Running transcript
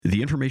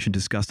The information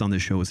discussed on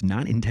this show is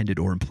not intended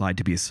or implied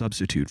to be a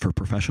substitute for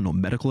professional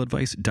medical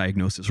advice,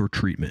 diagnosis, or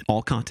treatment.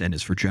 All content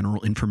is for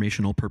general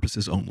informational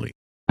purposes only.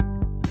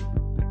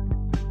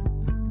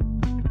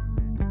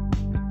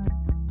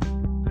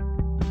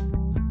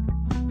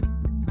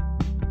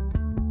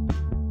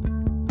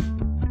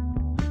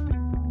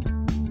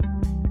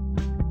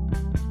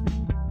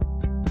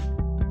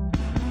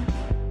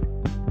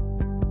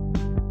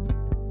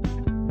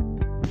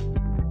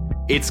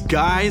 It's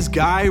Guys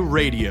Guy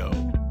Radio.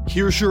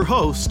 Here's your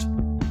host,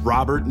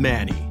 Robert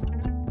Manni.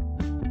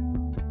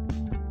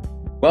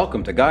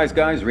 Welcome to Guys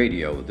Guys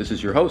Radio. This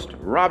is your host,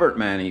 Robert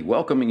Manni,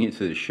 welcoming you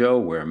to the show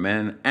where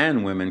men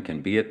and women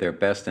can be at their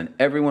best and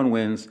everyone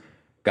wins,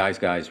 Guys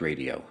Guys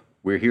Radio.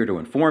 We're here to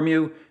inform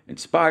you,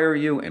 inspire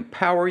you,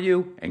 empower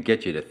you, and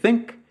get you to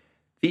think,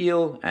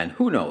 feel, and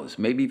who knows,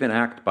 maybe even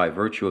act by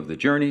virtue of the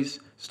journeys,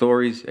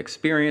 stories,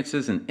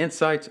 experiences, and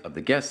insights of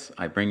the guests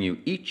I bring you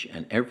each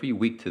and every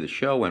week to the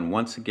show. And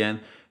once again,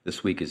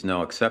 this week is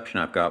no exception.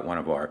 I've got one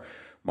of our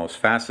most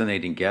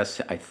fascinating guests.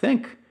 I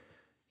think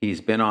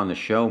he's been on the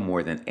show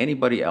more than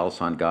anybody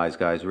else on Guys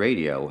Guys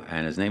Radio,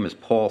 and his name is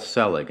Paul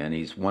Selig, and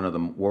he's one of the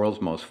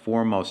world's most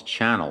foremost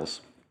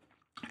channels,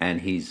 and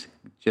he's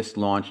just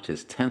launched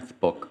his 10th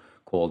book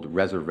called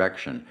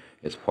Resurrection.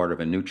 It's part of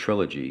a new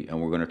trilogy,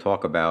 and we're going to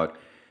talk about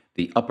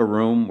the upper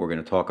room. We're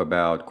going to talk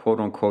about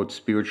quote-unquote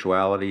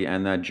spirituality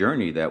and that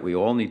journey that we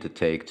all need to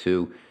take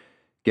to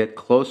get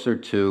closer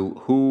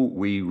to who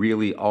we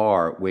really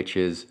are, which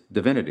is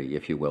divinity,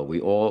 if you will.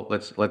 We all,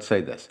 let's say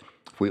this.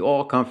 If we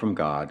all come from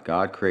God,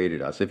 God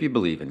created us, if you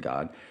believe in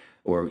God,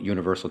 or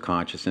universal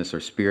consciousness or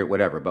spirit,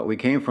 whatever, but we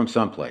came from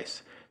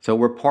someplace. So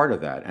we're part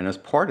of that. And as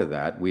part of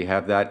that, we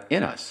have that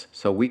in us.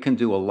 So we can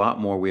do a lot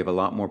more. We have a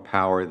lot more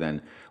power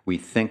than we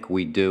think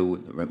we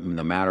do,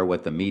 no matter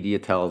what the media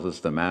tells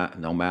us,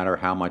 no matter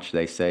how much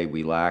they say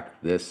we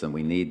lack this and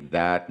we need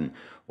that, and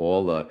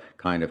all the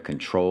kind of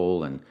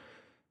control and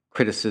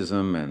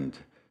criticism and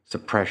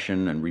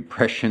suppression and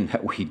repression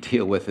that we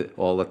deal with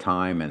all the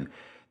time, and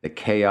the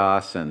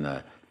chaos and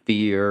the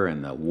fear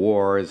and the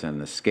wars and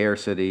the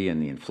scarcity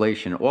and the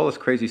inflation, all this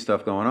crazy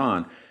stuff going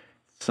on,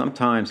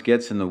 sometimes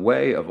gets in the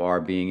way of our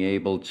being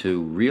able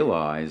to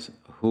realize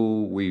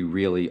who we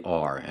really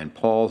are. And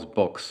Paul's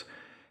books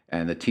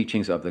and the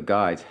teachings of the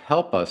guides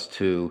help us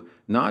to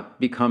not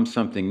become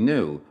something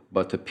new,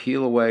 but to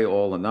peel away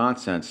all the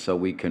nonsense so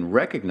we can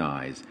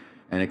recognize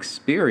and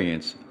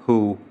experience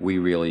who we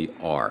really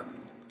are.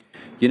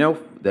 You know,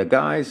 the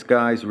Guys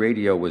Guys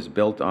Radio was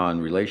built on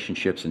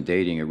relationships and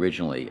dating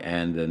originally,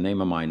 and the name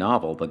of my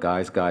novel, The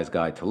Guys Guys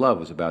Guide to Love,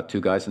 was about two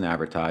guys in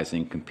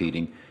advertising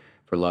competing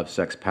for love,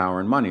 sex, power,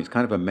 and money. It's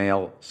kind of a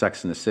male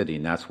Sex in the City,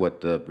 and that's what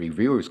the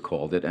reviewers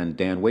called it, and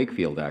Dan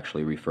Wakefield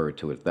actually referred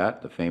to it as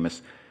that, the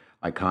famous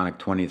iconic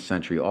 20th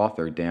century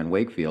author, Dan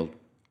Wakefield.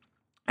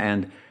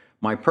 And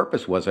my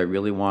purpose was I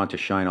really wanted to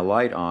shine a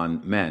light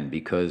on men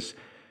because,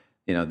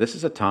 you know, this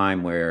is a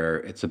time where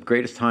it's the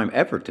greatest time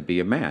ever to be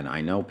a man.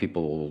 I know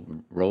people will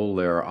roll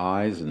their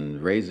eyes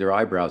and raise their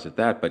eyebrows at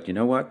that, but you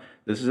know what?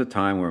 This is a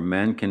time where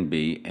men can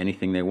be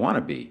anything they want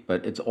to be.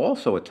 But it's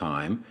also a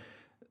time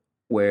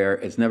where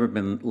it's never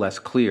been less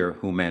clear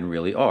who men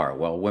really are.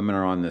 Well, women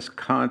are on this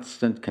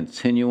constant,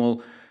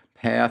 continual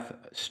path,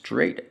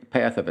 straight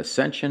path of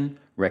ascension,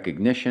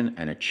 recognition,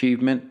 and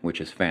achievement,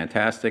 which is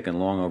fantastic and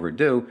long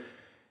overdue.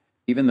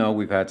 Even though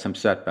we've had some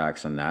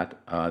setbacks on that,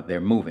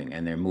 they're moving,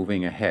 and they're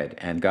moving ahead.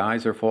 And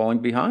guys are falling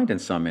behind in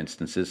some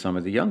instances, some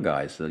of the young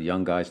guys. The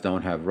young guys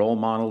don't have role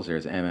models.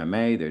 There's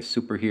MMA, there's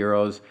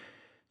superheroes.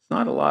 It's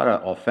not a lot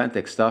of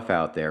authentic stuff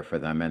out there for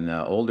them. And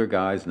the older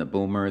guys and the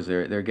boomers,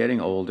 they're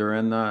getting older,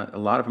 and a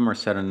lot of them are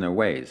set in their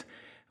ways.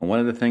 And one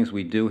of the things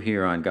we do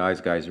here on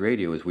Guys Guys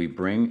Radio is we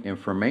bring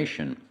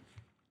information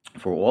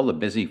for all the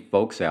busy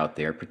folks out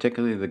there,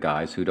 particularly the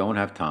guys who don't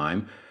have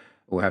time,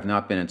 who have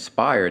not been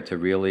inspired to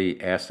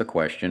really ask the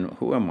question,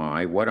 who am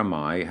I? What am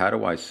I? How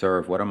do I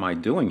serve? What am I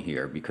doing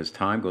here? Because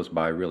time goes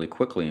by really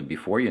quickly, and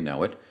before you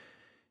know it,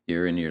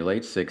 you're in your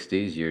late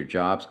 60s, your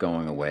job's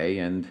going away,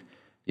 and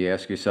you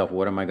ask yourself,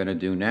 what am I going to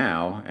do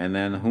now? And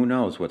then who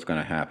knows what's going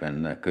to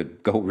happen? That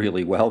could go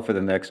really well for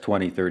the next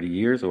 20, 30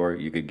 years, or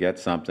you could get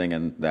something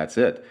and that's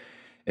it.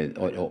 It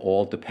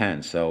all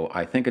depends. So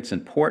I think it's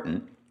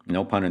important,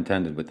 no pun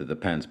intended with the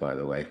depends, by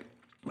the way,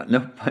 but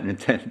no pun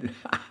intended.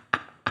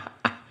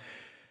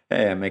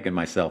 Hey, I'm making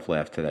myself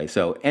laugh today.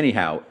 So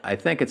anyhow, I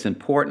think it's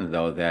important,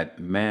 though, that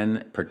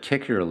men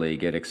particularly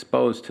get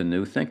exposed to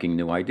new thinking,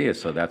 new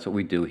ideas. So that's what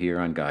we do here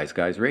on Guys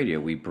Guys Radio.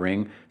 We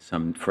bring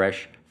some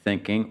fresh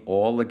thinking.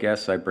 All the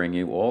guests I bring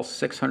you, all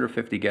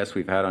 650 guests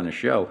we've had on the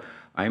show,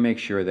 I make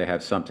sure they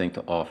have something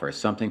to offer,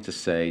 something to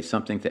say,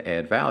 something to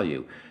add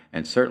value.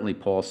 And certainly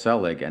Paul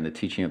Selig and the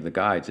teaching of the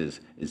guides is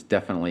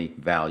definitely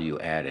value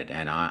added.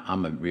 And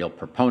I'm a real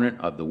proponent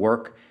of the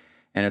work.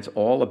 And it's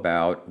all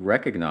about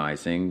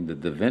recognizing the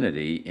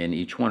divinity in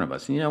each one of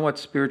us. And you know what?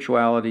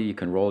 Spirituality, you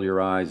can roll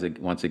your eyes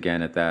once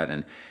again at that,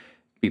 and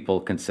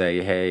people can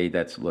say, hey,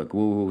 that's look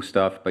woo-woo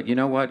stuff. But you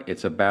know what?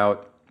 It's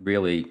about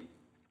really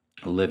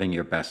living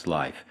your best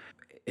life.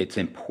 it's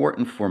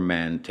important for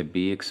men to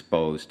be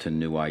exposed to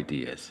new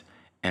ideas.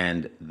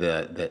 And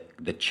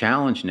the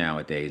challenge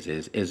nowadays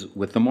is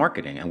with the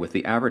marketing and with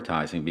the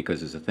advertising, because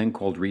there's a thing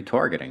called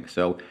retargeting.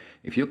 So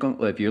if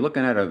you're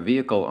looking at a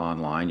vehicle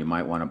online you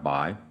might want to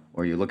buy,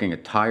 or you're looking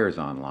at tires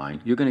online,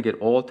 you're going to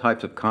get all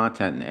types of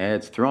content and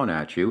ads thrown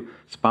at you,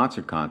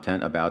 sponsored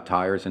content about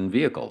tires and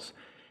vehicles.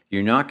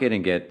 You're not going to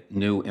get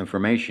new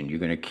information. You're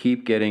going to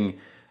keep getting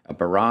a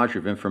barrage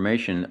of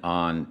information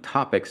on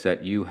topics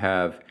that you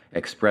have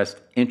expressed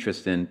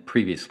interest in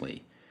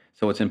previously.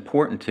 So it's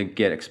important to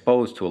get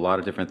exposed to a lot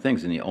of different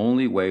things. And the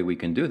only way we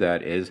can do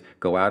that is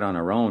go out on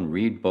our own,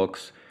 read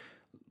books,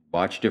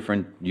 watch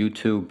different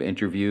YouTube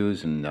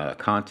interviews and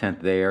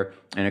content there,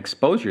 and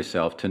expose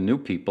yourself to new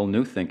people,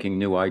 new thinking,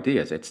 new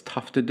ideas. It's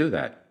tough to do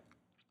that,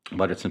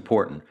 but it's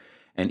important.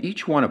 And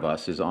each one of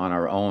us is on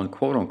our own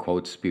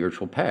quote-unquote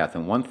spiritual path.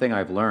 And one thing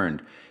I've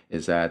learned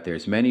is that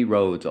there's many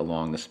roads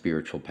along the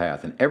spiritual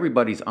path, and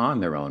everybody's on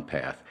their own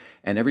path,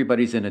 and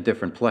everybody's in a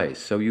different place.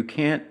 So you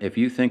can't, if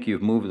you think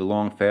you've moved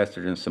along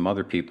faster than some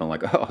other people,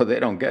 like, oh, they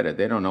don't get it,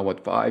 they don't know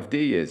what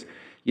 5D is.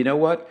 You know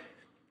what?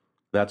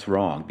 That's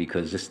wrong,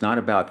 because it's not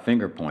about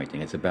finger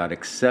pointing. It's about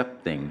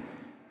accepting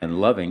and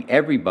loving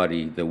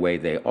everybody the way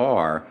they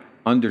are,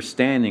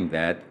 understanding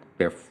that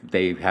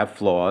they have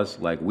flaws,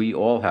 like we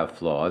all have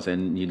flaws,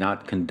 and you're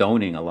not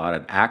condoning a lot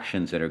of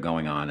actions that are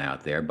going on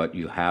out there, but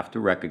you have to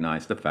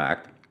recognize the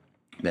fact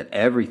that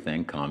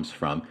everything comes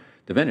from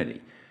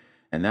divinity.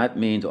 And that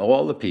means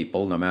all the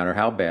people, no matter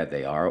how bad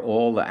they are,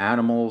 all the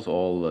animals,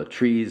 all the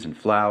trees and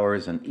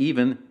flowers, and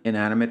even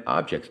inanimate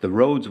objects, the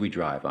roads we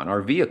drive on,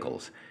 our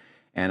vehicles.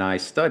 And I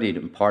studied,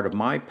 and part of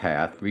my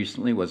path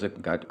recently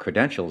got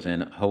credentials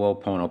in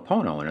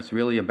Ho'oponopono, and it's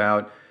really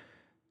about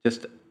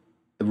just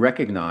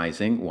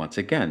recognizing, once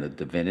again, the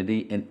divinity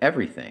in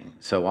everything.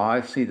 So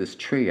I see this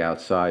tree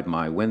outside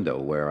my window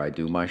where I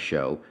do my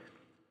show,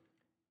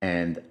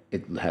 and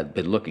it had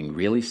been looking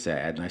really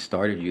sad, and I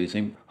started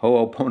using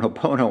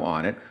Ho'oponopono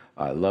on it.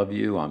 I love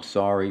you, I'm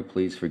sorry,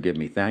 please forgive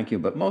me, thank you,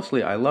 but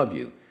mostly I love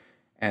you.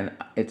 And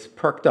it's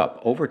perked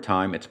up. Over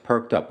time, it's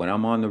perked up. When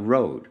I'm on the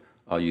road,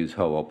 I'll use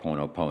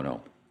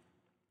Ho'oponopono.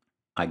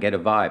 I get a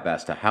vibe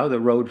as to how the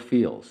road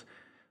feels.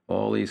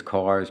 All these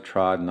cars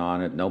trodden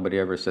on it, nobody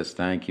ever says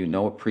thank you,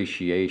 no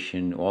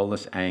appreciation, all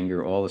this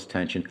anger, all this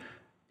tension.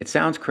 It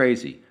sounds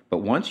crazy, but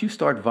once you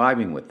start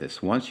vibing with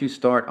this, once you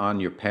start on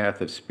your path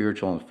of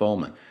spiritual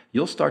unfoldment,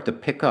 you'll start to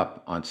pick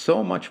up on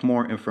so much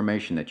more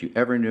information that you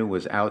ever knew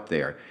was out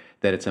there,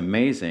 that it's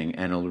amazing,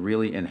 and it'll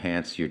really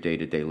enhance your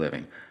day-to-day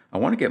living. I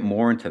want to get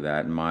more into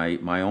that in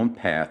my own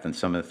path and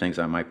some of the things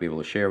I might be able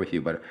to share with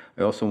you, but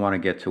I also want to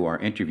get to our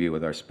interview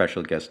with our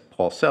special guest,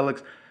 Paul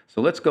Selig. So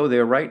let's go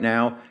there right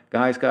now.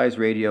 Guys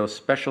Radio,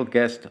 special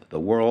guest, the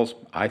world's,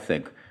 I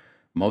think,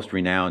 most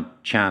renowned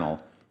channel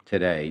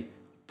today,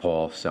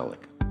 Paul Selig.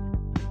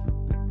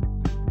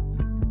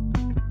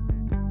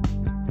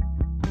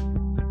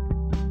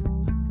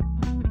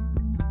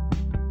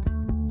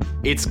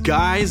 It's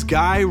Guys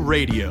Guy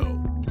Radio.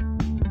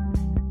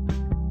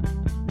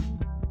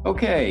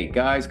 Okay,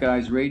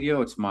 Guys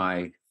Radio, it's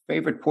my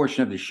favorite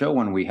portion of the show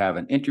when we have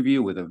an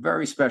interview with a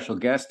very special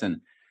guest,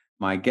 and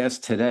my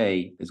guest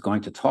today is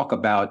going to talk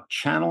about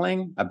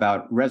channeling,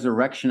 about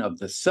resurrection of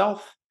the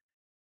self,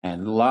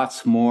 and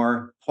lots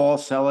more. Paul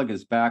Selig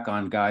is back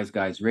on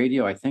Guys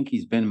Radio. I think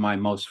he's been my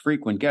most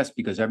frequent guest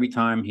because every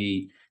time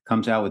he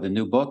comes out with a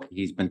new book,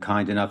 he's been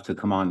kind enough to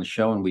come on the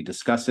show and we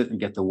discuss it and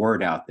get the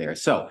word out there.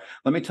 So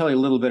let me tell you a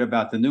little bit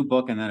about the new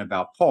book and then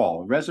about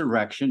Paul.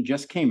 Resurrection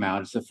just came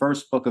out. It's the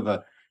first book of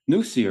a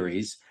new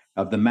series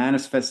of the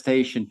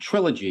Manifestation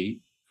Trilogy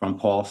from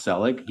Paul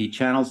Selig. He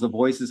channels the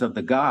voices of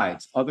the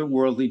guides,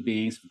 otherworldly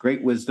beings of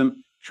great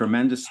wisdom,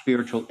 tremendous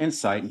spiritual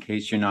insight, in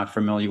case you're not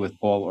familiar with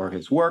Paul or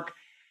his work.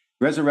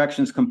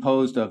 Resurrection is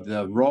composed of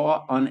the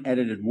raw,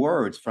 unedited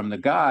words from the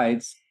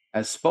guides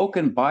as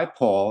spoken by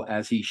Paul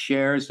as he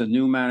shares the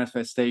new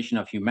manifestation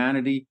of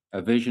humanity,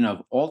 a vision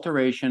of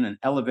alteration and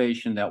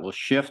elevation that will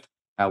shift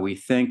how we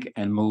think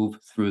and move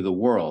through the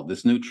world.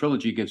 This new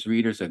trilogy gives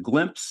readers a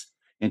glimpse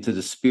into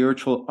the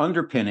spiritual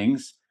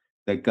underpinnings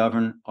that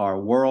govern our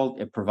world.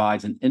 It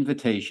provides an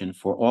invitation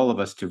for all of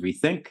us to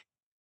rethink,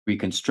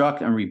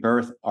 reconstruct, and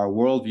rebirth our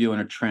worldview in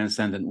a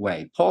transcendent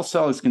way. Paul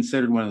Selig is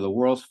considered one of the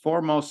world's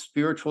foremost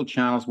spiritual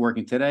channels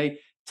working today.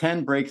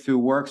 10 breakthrough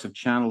works of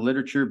channel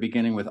literature,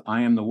 beginning with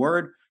I Am the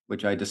Word,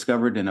 which I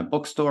discovered in a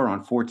bookstore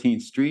on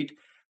 14th Street,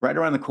 right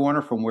around the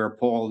corner from where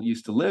Paul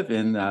used to live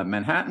in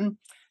Manhattan.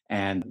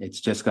 And it's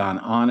just gone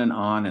on,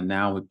 and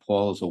now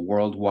Paul is a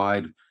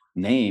worldwide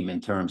name in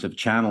terms of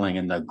channeling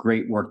and the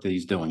great work that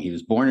he's doing. He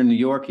was born in New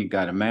York. He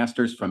got a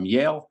master's from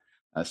Yale.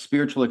 A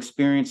spiritual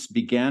experience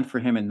began for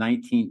him in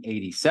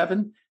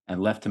 1987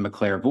 and left him a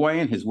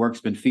clairvoyant. His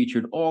work's been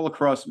featured all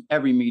across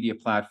every media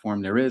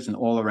platform there is and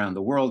all around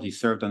the world. He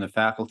served on the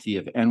faculty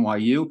of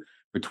NYU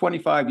for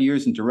 25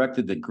 years and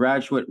directed the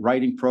graduate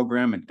writing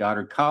program at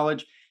Goddard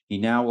College. He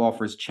now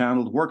offers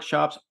channeled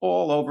workshops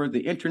all over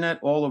the internet,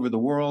 all over the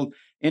world.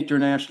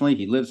 Internationally,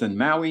 he lives in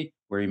Maui,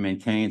 where he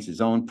maintains his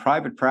own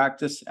private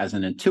practice as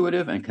an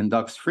intuitive and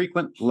conducts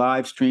frequent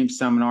live stream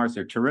seminars.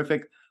 They're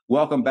terrific.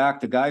 Welcome back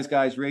to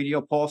Guys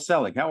Radio, Paul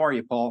Selig. How are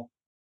you, Paul?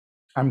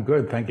 I'm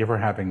good. Thank you for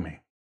having me.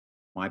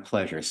 My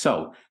pleasure.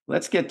 So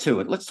let's get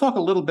to it. Let's talk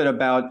a little bit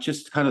about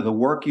just kind of the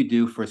work you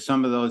do for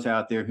some of those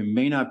out there who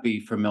may not be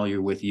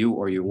familiar with you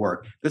or your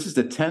work. This is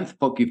the 10th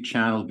book you've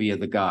channeled via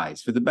the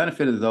Guides. For the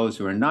benefit of those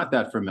who are not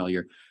that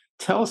familiar,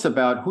 tell us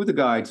about who the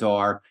Guides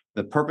are,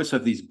 the purpose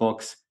of these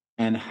books,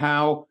 and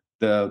how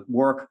the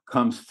work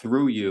comes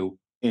through you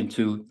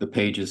into the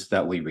pages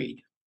that we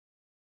read.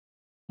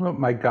 Well,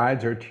 my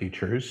guides are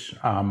teachers.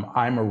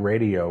 I'm a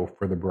radio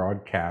for the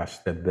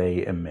broadcast that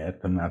they emit,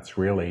 and that's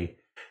really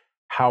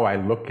how I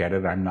look at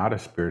it. I'm not a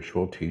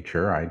spiritual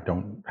teacher. I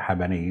don't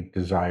have any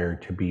desire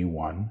to be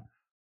one,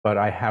 but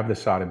I have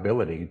this odd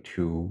ability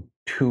to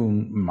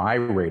tune my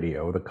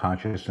radio, the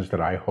consciousness that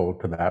I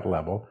hold, to that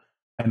level,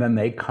 and then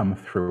they come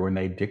through and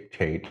they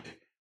dictate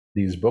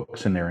these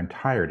books in their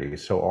entirety.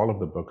 So all of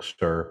the books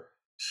are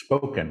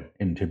spoken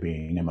into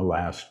being in the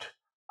last,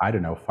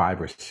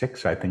 5 or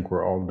 6, I think,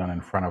 were all done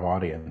in front of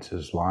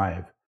audiences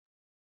live.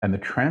 And the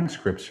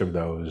transcripts of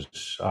those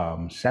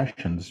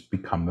sessions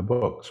become the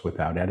books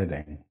without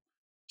editing.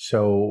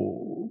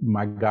 So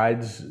my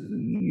guides,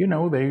 they've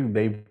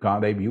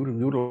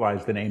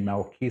utilized the name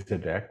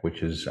Melchizedek,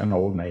 which is an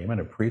old name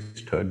and a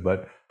priesthood,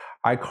 but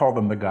I call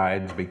them the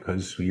guides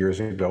because years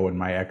ago when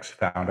my ex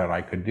found out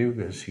I could do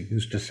this, he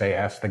used to say,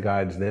 ask the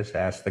guides this,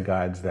 ask the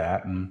guides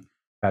that, and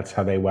that's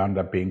how they wound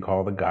up being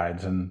called the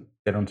guides, and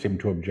they don't seem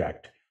to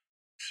object.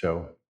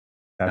 So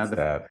that's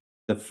that.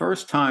 The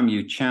first time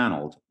you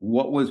channeled,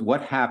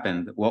 what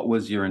happened? What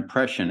was your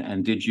impression?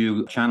 And did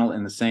you channel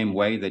in the same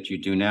way that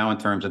you do now in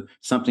terms of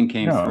something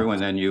came through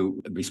and then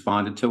you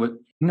responded to it?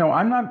 No,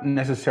 I'm not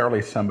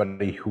necessarily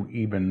somebody who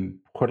even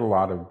put a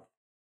lot of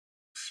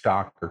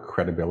stock or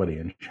credibility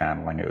in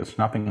channeling. It was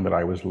nothing that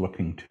I was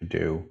looking to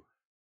do.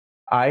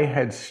 I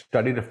had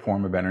studied a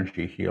form of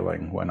energy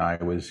healing when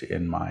I was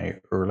in my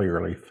early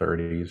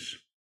 30s.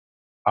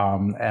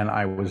 And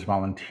I was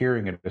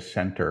volunteering at a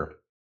center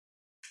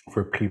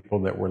for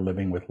people that were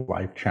living with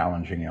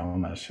life-challenging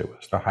illness. It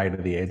was the height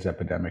of the AIDS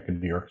epidemic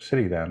in New York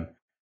City then,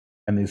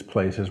 and these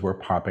places were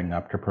popping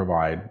up to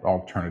provide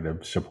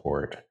alternative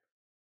support.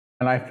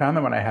 And I found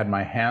that when I had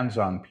my hands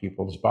on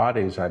people's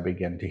bodies, I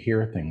began to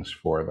hear things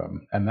for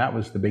them. And that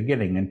was the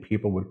beginning, and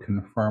people would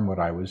confirm what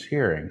I was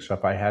hearing. So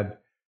if I had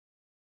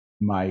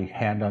my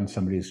hand on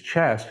somebody's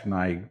chest and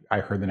I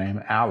heard the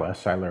name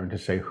Alice, I learned to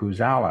say, who's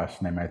Alice?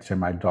 And they might say,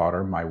 my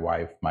daughter, my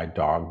wife, my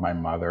dog, my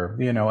mother,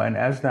 and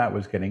as that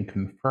was getting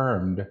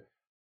confirmed,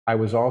 I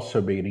was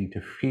also beginning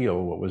to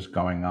feel what was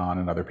going on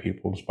in other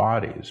people's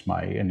bodies.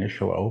 My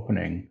initial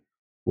opening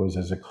was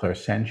as a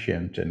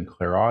clairsentient and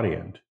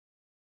clairaudient.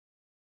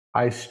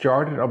 I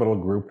started a little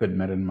group that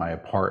met in my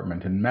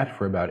apartment and met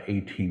for about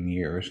 18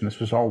 years. And this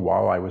was all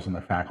while I was in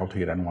the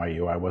faculty at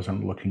NYU. I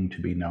wasn't looking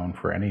to be known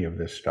for any of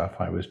this stuff.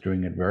 I was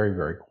doing it very,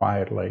 very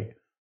quietly.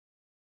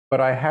 But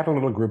I had a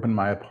little group in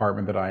my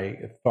apartment that I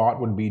thought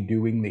would be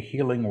doing the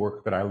healing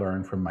work that I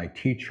learned from my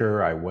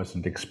teacher. I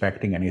wasn't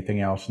expecting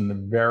anything else. And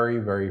the very,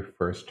 very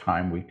first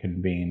time we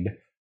convened,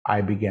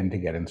 I began to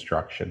get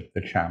instruction. The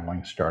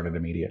channeling started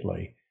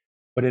immediately.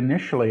 But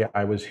initially,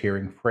 I was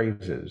hearing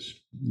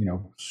phrases,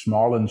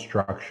 small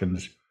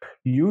instructions,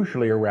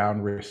 usually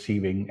around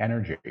receiving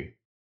energy.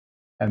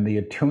 And the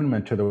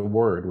attunement to the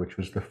word, which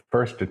was the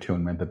first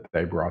attunement that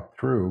they brought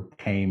through,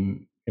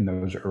 came in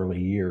those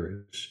early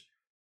years.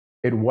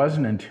 It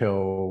wasn't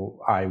until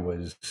I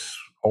was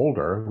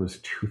older, it was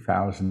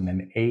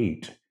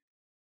 2008,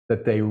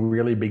 that they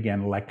really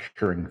began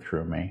lecturing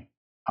through me.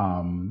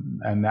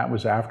 And that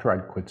was after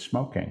I'd quit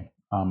smoking.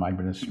 I'd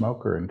been a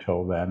smoker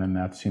until then, and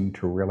that seemed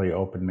to really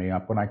open me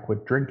up. When I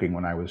quit drinking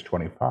when I was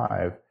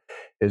 25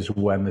 is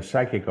when the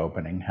psychic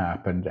opening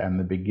happened and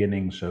the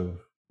beginnings of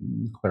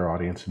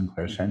clairaudience and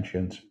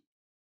clairsentience.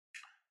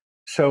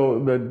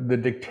 So the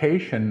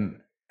dictation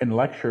in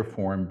lecture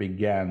form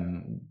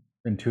began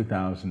in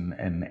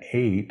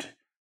 2008,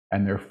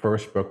 and their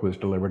first book was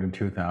delivered in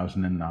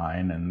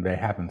 2009, and they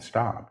haven't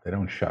stopped. They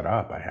don't shut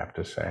up, I have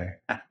to say.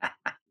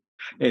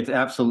 It's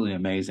absolutely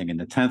amazing. And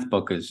the 10th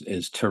book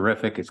is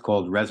terrific. It's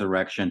called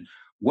Resurrection.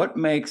 What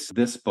makes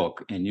this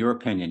book, in your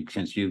opinion,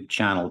 since you've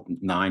channeled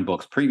 9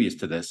 books previous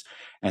to this,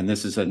 and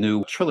this is a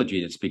new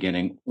trilogy that's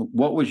beginning,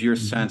 what was your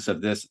sense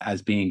of this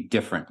as being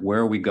different? Where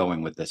are we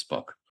going with this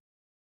book?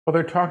 Well,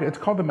 it's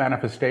called the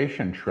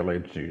Manifestation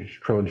Trilogy,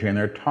 and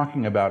they're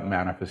talking about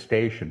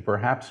manifestation,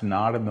 perhaps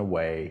not in the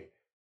way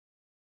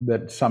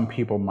that some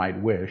people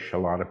might wish. A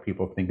lot of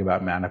people think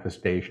about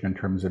manifestation in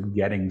terms of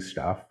getting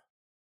stuff.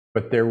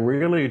 But they're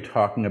really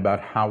talking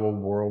about how a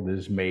world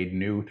is made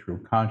new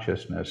through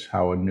consciousness,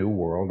 how a new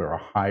world or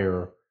a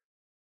higher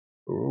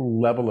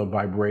level of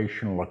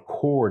vibrational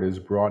accord is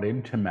brought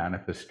into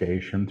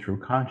manifestation through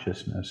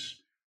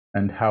consciousness,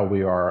 and how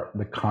we are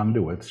the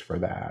conduits for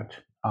that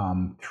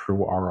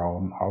through our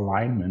own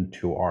alignment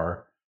to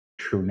our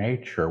true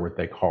nature, what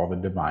they call the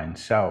divine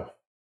self.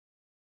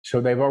 So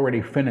they've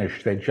already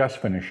finished, they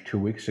just finished 2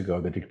 weeks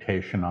ago, the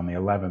dictation on the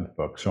 11th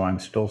book. So I'm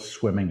still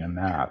swimming in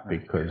that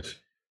because,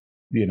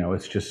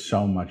 it's just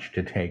so much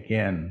to take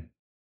in.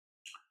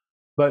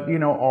 But,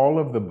 all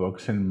of the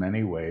books in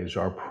many ways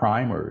are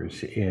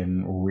primers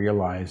in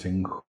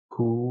realizing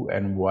who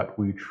and what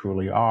we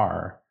truly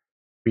are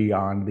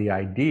beyond the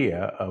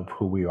idea of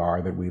who we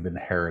are that we've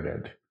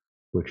inherited,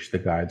 which the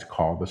guides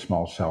call the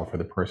small self or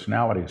the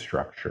personality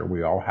structure.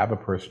 We all have a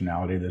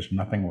personality. There's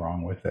nothing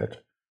wrong with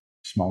it.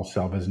 Small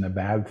self isn't a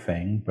bad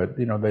thing, but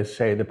they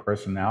say the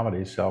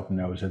personality self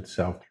knows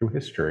itself through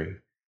history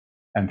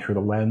and through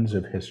the lens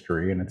of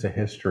history, and it's a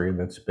history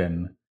that's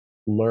been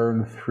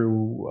learned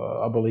through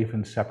a belief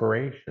in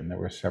separation, that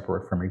we're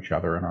separate from each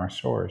other and our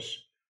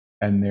source,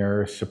 and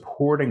they're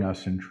supporting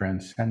us in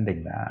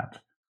transcending that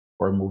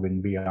or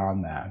moving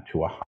beyond that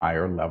to a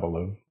higher level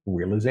of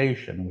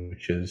realization,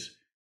 which is,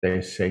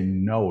 they say,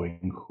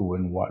 knowing who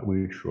and what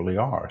we truly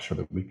are so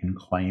that we can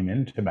claim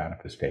into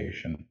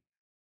manifestation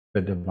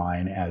the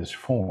divine as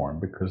form,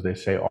 because they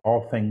say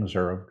all things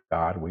are of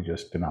God, we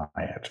just deny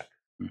it,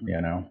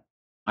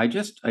 I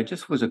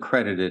just was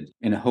accredited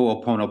in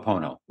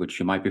Ho'oponopono, which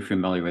you might be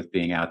familiar with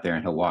being out there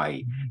in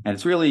Hawaii. And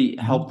it's really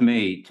helped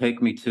me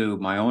take me to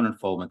my own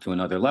unfoldment to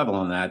another level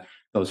on that.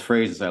 Those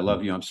phrases, I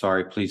love you, I'm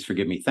sorry, please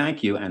forgive me,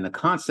 thank you. And the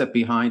concept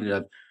behind it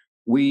of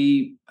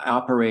we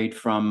operate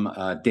from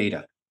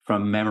data,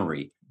 from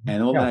memory,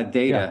 and all that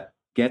data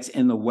gets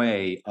in the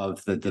way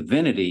of the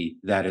divinity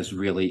that is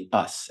really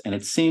us. And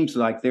it seems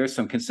like there's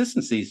some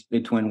consistencies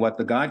between what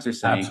the guides are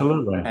saying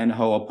and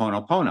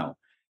Ho'oponopono.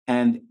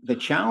 And the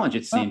challenge,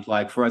 it seems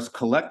like, for us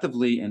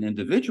collectively and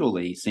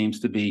individually seems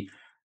to be,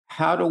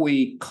 how do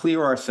we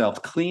clear ourselves,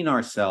 clean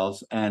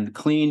ourselves, and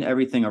clean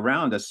everything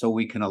around us so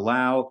we can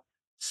allow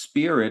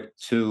spirit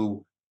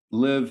to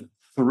live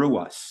through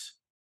us?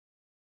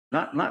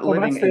 Not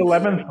living. That's the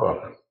 11th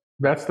book.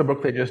 That's the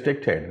book they just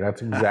dictated.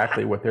 That's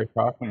exactly what they're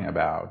talking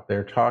about.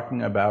 They're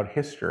talking about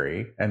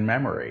history and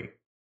memory.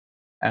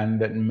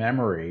 And that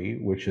memory,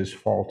 which is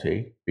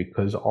faulty,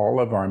 because all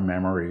of our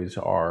memories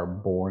are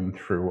born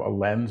through a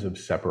lens of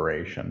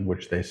separation,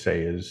 which they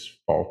say is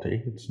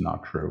faulty. It's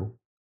not true.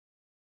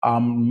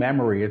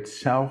 Memory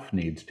itself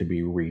needs to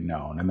be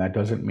reknown. And that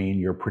doesn't mean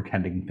you're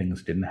pretending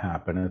things didn't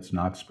happen. It's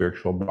not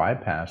spiritual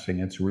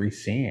bypassing. It's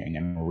reseeing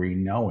and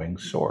reknowing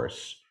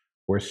source,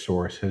 where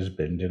source has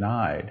been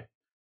denied.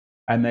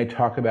 And they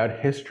talk about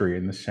history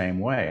in the same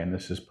way. And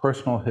this is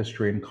personal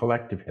history and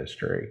collective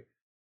history.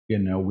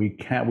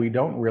 We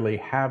don't really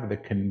have the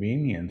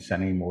convenience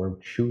anymore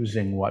of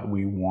choosing what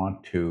we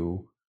want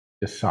to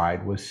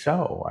decide was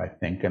so, I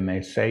think. And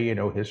they say,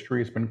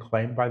 history has been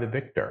claimed by the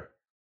victor.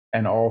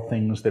 And all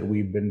things that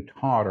we've been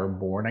taught are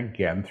born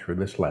again through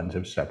this lens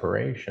of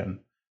separation.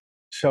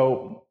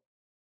 So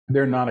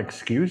they're not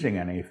excusing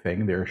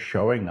anything. They're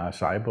showing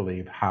us, I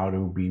believe, how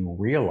to be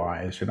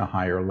realized in a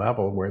higher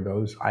level where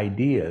those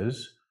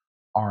ideas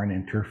aren't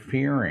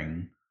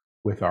interfering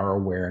with our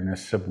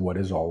awareness of what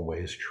is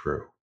always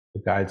true.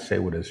 The guides say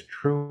what is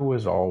true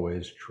is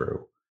always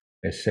true.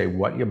 They say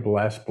what you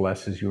bless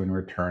blesses you in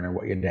return, and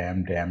what you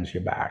damn damns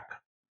you back.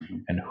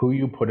 And who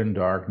you put in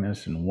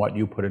darkness and what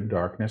you put in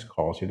darkness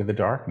calls you to the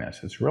darkness.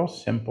 It's real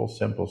simple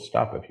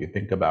stuff if you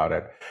think about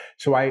it.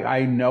 So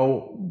I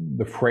know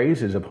the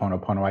phrases of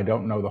Ho'oponopono. I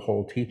don't know the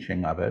whole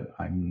teaching of it.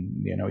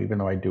 Even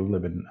though I do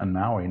live in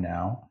Maui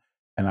now,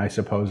 and I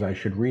suppose I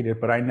should read it,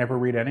 but I never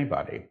read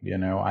anybody.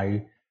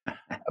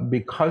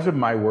 Because of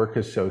my work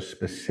is so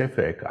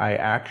specific,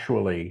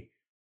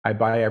 I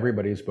buy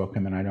everybody's book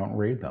and then I don't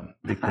read them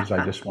because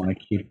I just want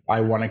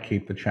to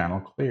keep the channel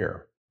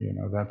clear.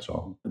 That's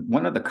all.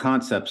 One of the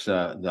concepts,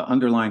 the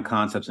underlying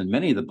concepts in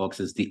many of the books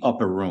is the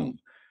upper room.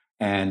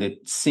 And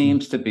it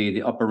seems to be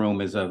the upper room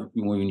is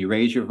when you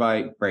raise your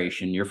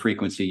vibration, your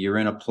frequency, you're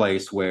in a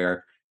place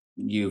where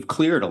you've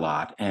cleared a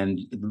lot and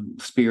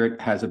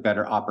spirit has a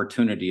better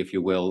opportunity, if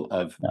you will,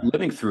 of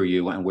living through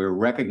you. And we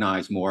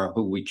recognize more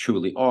who we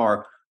truly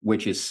are,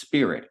 which is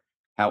spirit.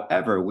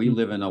 However, we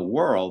live in a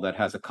world that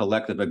has a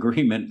collective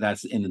agreement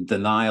that's in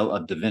denial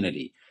of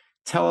divinity.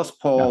 Tell us,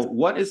 Paul,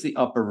 what is the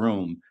upper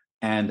room?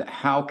 And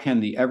how can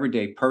the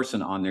everyday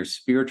person on their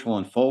spiritual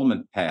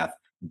unfoldment path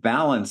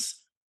balance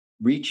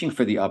reaching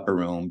for the upper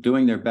room,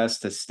 doing their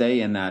best to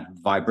stay in that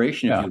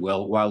vibration, if you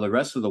will, while the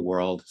rest of the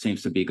world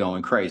seems to be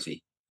going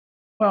crazy?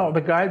 Well,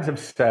 the guides have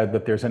said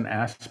that there's an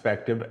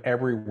aspect of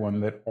everyone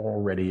that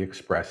already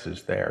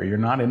expresses there. You're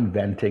not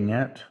inventing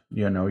it.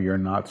 You're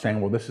not saying,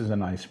 well, this is a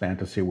nice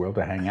fantasy world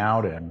to hang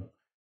out in.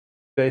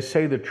 They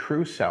say the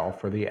true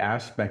self, or the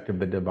aspect of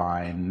the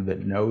divine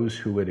that knows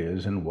who it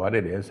is and what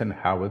it is and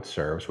how it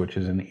serves, which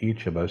is in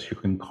each of us. You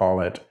can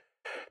call it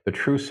the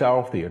true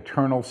self, the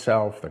eternal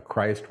self, the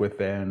Christ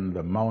within,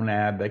 the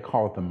monad. They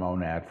call it the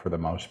monad for the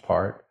most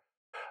part.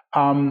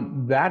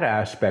 That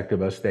aspect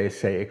of us, they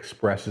say,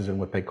 expresses in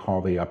what they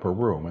call the upper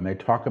room, and they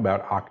talk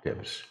about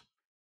octaves.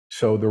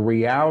 So the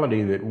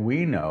reality that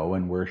we know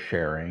and we're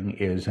sharing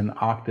is an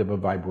octave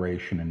of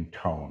vibration and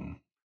tone.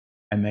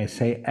 And they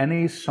say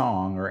any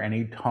song or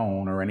any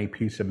tone or any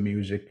piece of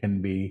music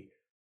can be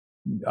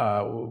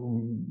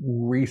resung,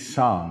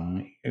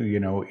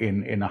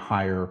 in a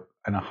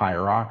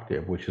higher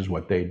octave, which is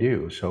what they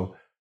do. So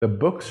the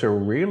books are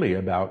really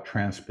about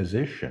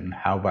transposition,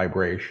 how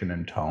vibration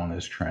and tone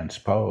is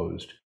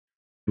transposed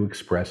to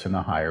express in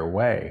a higher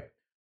way.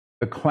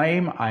 The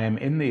claim, I am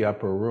in the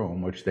upper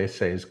room, which they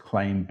say is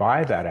claimed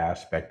by that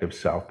aspect of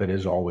self that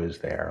is always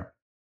there,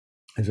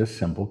 is a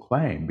simple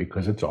claim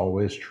because it's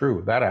always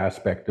true. That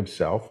aspect of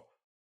self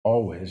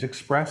always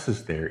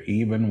expresses there,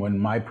 even when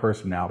my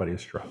personality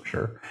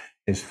structure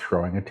is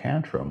throwing a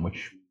tantrum,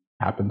 which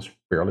happens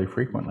fairly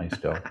frequently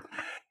still.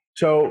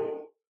 So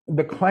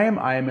the claim,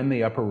 I am in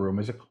the upper room,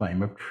 is a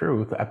claim of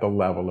truth at the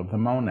level of the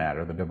monad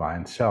or the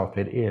divine self.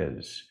 It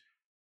is.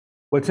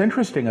 What's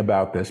interesting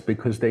about this,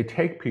 because they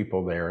take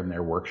people there in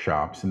their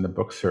workshops, and the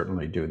books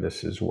certainly do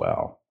this as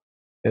well,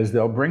 is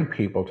they'll bring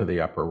people to the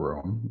upper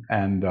room,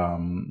 and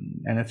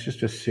it's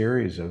just a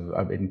series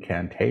of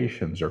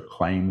incantations or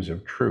claims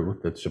of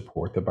truth that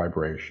support the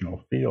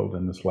vibrational field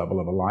in this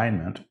level of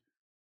alignment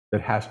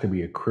that has to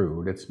be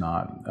accrued. It's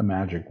not a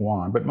magic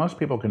wand, but most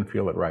people can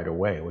feel it right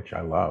away, which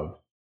I love.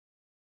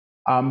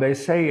 They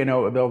say,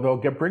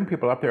 they'll bring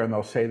people up there and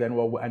they'll say, then,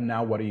 well, and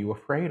now what are you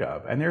afraid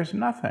of? And there's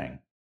nothing.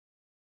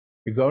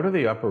 You go to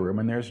the upper room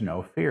and there's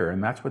no fear.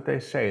 And that's what they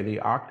say.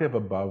 The octave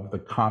above the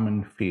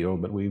common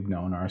field that we've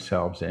known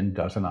ourselves in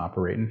doesn't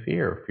operate in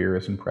fear. Fear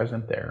isn't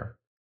present there.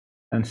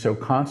 And so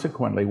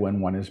consequently,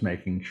 when one is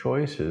making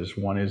choices,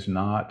 one is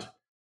not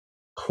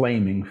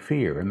claiming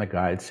fear. And the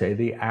guides say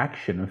the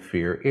action of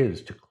fear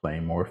is to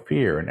claim more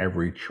fear. And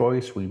every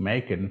choice we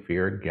make in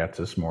fear gets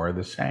us more of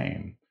the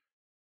same.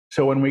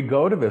 So when we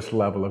go to this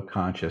level of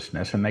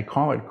consciousness, and they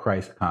call it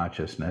Christ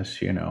consciousness,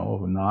 I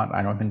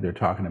don't think they're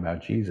talking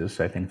about Jesus.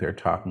 I think they're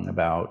talking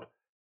about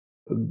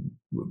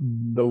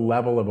the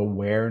level of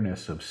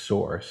awareness of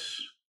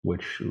source,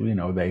 which,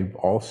 they've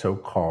also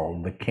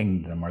called the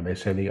kingdom, or they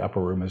say the upper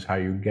room is how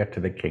you get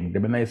to the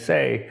kingdom. And they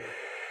say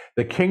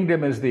the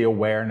kingdom is the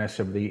awareness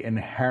of the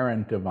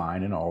inherent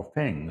divine in all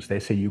things.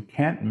 They say you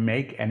can't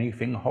make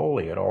anything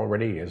holy. It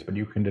already is, but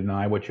you can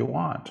deny what you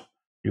want.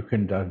 You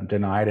can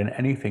deny it in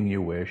anything you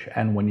wish.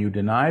 And when you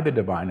deny the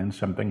divine in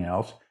something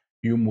else,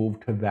 you move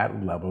to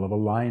that level of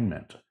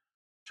alignment.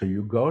 So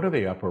you go to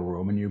the upper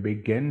room and you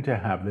begin to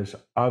have this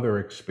other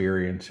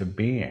experience of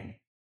being.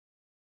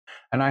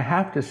 And I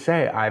have to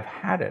say, I've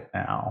had it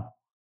now.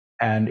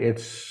 And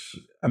it's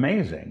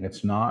amazing.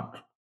 It's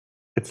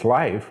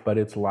life, but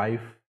it's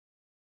life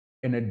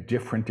in a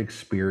different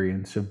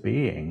experience of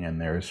being.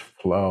 And there's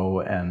flow,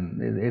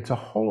 and it's a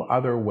whole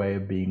other way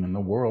of being in the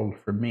world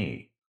for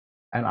me.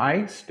 And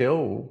I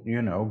still,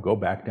 go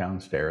back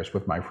downstairs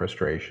with my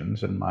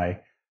frustrations and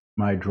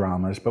my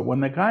dramas. But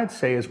when the guides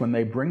say is when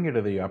they bring you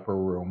to the upper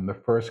room, the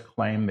first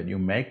claim that you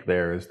make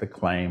there is the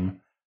claim,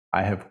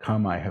 I have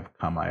come, I have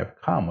come, I have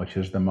come, which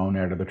is the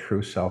monad of the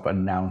true self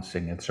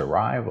announcing its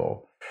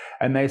arrival.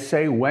 And they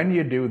say when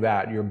you do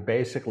that, you're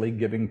basically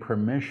giving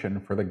permission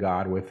for the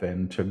God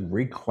within to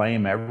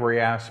reclaim every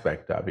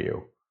aspect of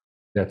you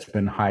that's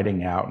been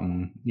hiding out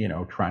and,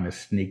 trying to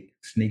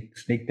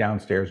sneak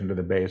downstairs into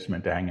the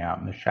basement to hang out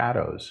in the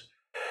shadows.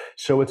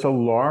 So it's a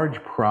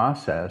large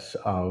process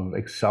of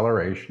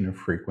acceleration of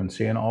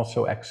frequency and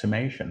also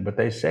exhumation. But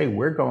they say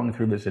we're going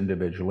through this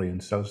individually,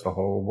 and so's the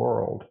whole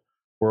world.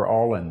 We're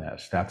all in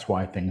this. That's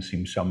why things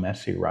seem so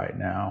messy right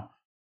now.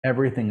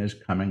 Everything is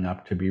coming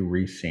up to be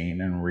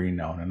reseen and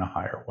reknown in a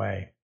higher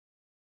way.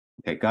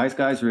 Okay,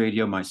 Guys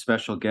Radio, my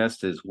special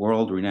guest is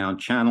world-renowned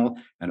channel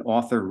and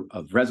author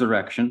of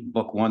Resurrection,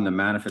 Book 1, The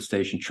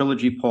Manifestation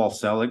Trilogy, Paul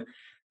Selig.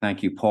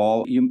 Thank you,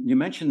 Paul. You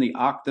mentioned the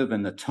octave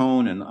and the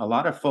tone, and a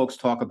lot of folks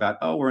talk about,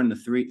 we're in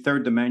the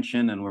third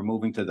dimension and we're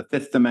moving to the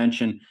fifth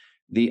dimension.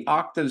 The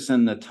octaves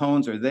and the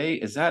tones,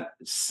 is that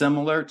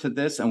similar to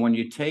this? And when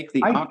you take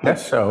the octave... I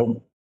guess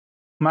so.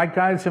 My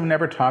guides have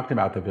never talked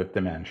about the fifth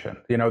dimension.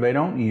 They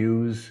don't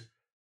use...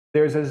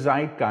 There's a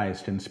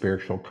zeitgeist in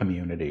spiritual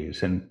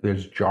communities, and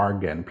there's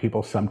jargon.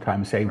 People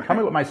sometimes say, tell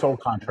me what my soul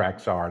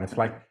contracts are. And it's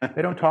like,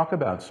 they don't talk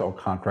about soul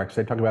contracts.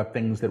 They talk about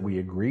things that we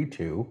agree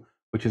to,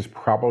 which is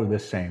probably the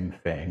same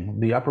thing.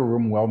 The upper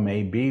room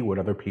may be what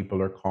other people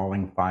are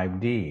calling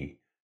 5D.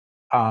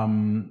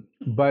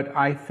 But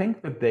I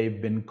think that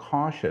they've been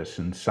cautious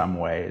in some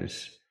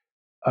ways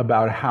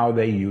about how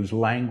they use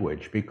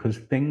language, because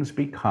things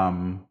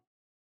become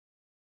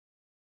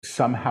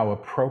somehow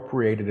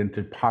appropriated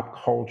into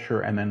pop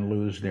culture and then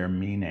lose their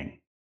meaning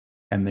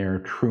and their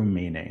true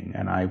meaning.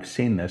 And I've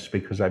seen this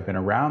because I've been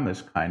around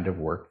this kind of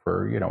work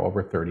for,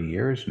 over 30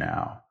 years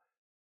now.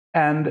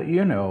 And,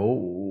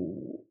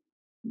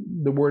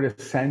 the word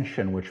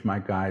ascension, which my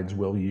guides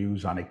will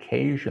use on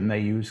occasion, they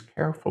use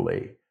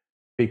carefully,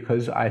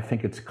 because I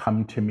think it's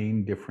come to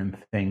mean different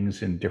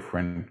things in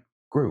different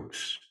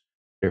groups,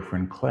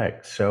 different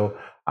cliques. So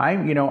I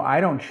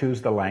don't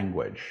choose the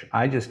language.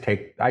 I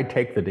take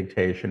the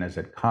dictation as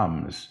it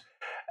comes.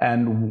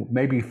 And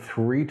maybe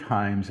 3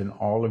 times in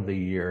all of the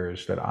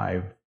years that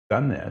I've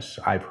done this,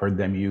 I've heard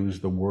them use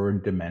the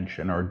word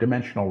dimension or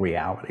dimensional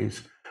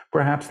realities.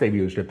 Perhaps they've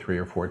used it 3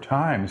 or 4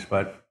 times,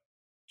 but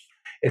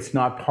It's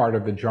not part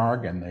of the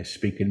jargon. They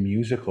speak in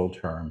musical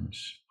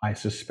terms, I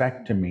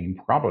suspect to mean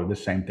probably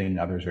the same thing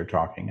others are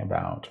talking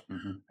about.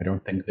 Mm-hmm. I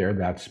don't think they're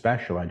that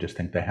special. I just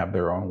think they have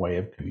their own way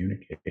of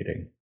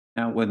communicating.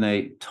 Now, when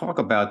they talk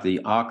about the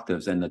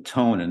octaves and the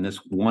tone in this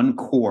one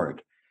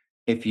chord,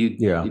 if you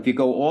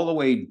go all the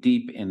way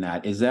deep in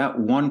that, is that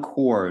one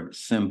chord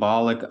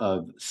symbolic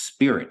of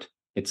spirit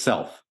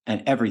itself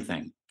and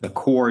everything? The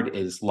chord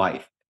is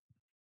life.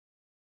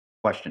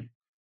 Question.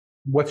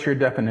 What's your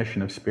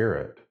definition of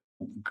spirit?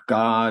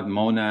 God,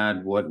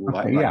 monad, what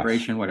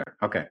vibration, yes. whatever.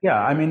 Okay.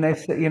 Yeah, I mean, they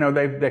say,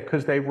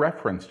 because they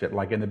referenced it,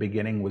 like in the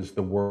beginning was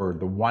the word,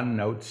 the one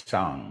note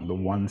sung, the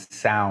one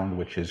sound,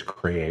 which is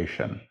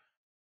creation.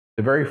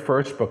 The very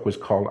first book was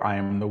called I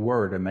Am the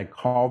Word, and they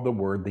called the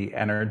word the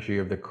energy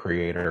of the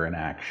creator in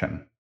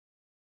action.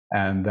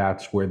 And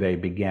that's where they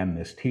began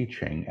this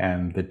teaching.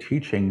 And the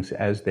teachings,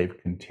 as they've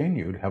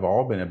continued, have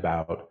all been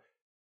about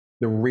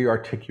the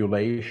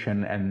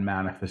rearticulation and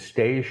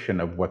manifestation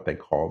of what they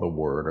call the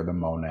word or the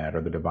monad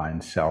or the divine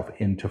self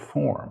into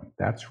form.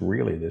 That's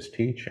really this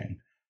teaching.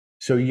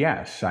 So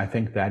yes, I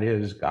think that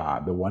is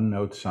God. The one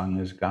note sung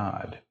is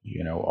God.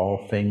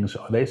 All things,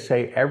 they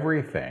say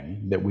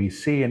everything that we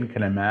see and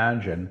can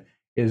imagine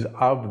is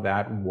of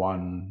that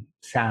one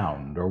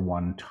sound or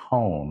one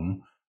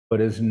tone,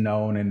 but is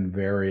known in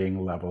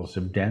varying levels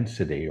of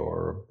density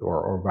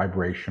or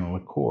vibrational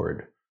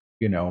accord.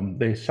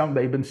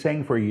 They've been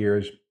saying for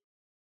years,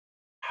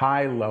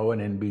 high, low,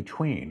 and in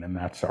between, and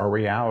that's our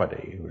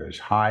reality. There's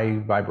high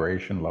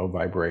vibration, low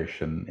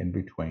vibration, in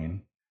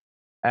between.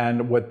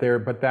 And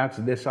but that's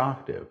this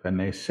octave, and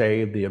they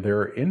say there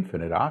are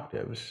infinite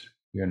octaves.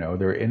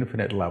 There are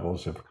infinite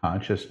levels of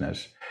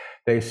consciousness.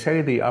 They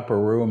say the upper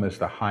room is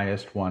the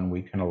highest one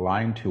we can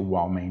align to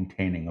while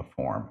maintaining a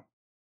form,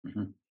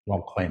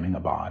 while claiming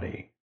a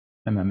body.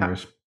 And then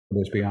there's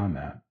beyond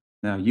that.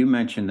 Now, you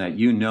mentioned that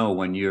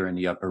when you're in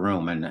the upper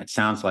room, and it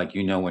sounds like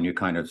when you're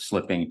kind of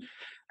slipping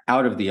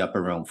out of the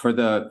upper room. For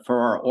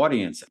our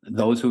audience,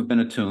 those who've been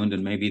attuned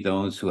and maybe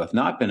those who have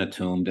not been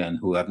attuned and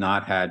who have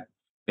not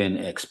been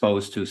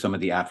exposed to some of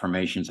the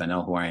affirmations. I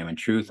know who I am in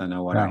truth. I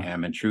know what I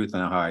am in truth. I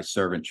know how I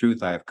serve in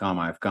truth. I have come,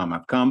 I've come,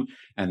 I've come.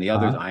 And the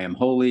others, I am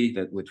holy,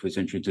 which was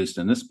introduced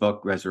in this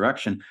book,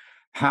 Resurrection.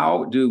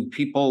 How do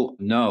people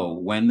know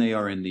when they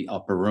are in the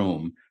upper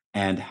room,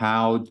 and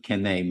how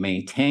can they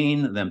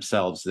maintain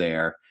themselves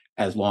there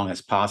as long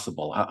as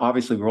possible?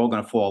 Obviously, we're all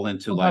going to fall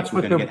into we're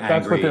going to get angry.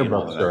 That's what their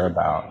books are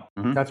about.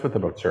 That's what the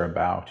books are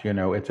about.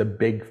 It's a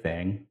big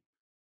thing.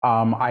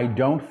 I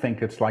don't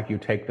think it's like you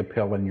take the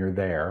pill and you're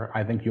there.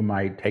 I think you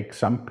might take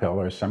some pill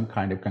or some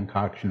kind of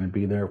concoction and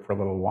be there for a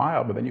little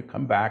while, but then you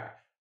come back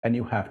and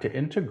you have to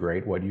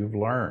integrate what you've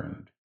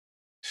learned.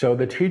 So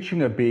the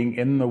teaching of being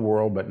in the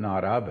world but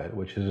not of it,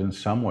 which is in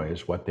some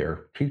ways what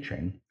they're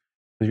teaching,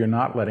 because you're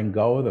not letting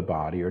go of the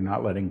body, you're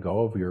not letting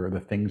go of the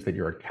things that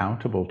you're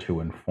accountable to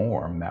and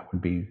form. That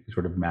would be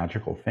sort of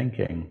magical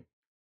thinking.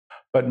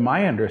 But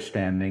my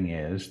understanding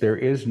is there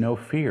is no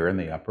fear in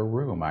the upper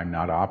room. I'm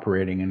not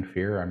operating in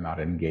fear. I'm not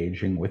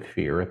engaging with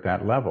fear at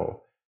that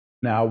level.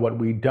 Now, what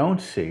we don't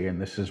see, and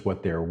this is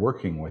what they're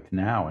working with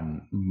now,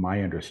 and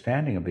my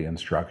understanding of the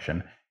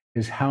instruction,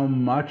 is how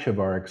much of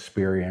our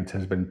experience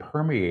has been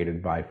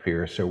permeated by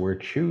fear. So we're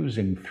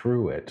choosing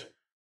through it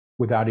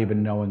without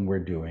even knowing we're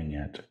doing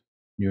it,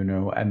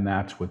 and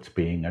that's what's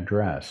being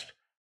addressed.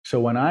 So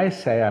when I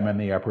say I'm in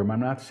the upper room, I'm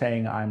not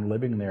saying I'm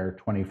living there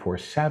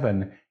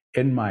 24/7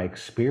 in my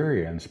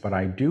experience, but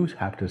I do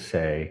have to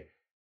say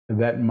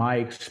that my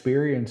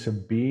experience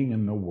of being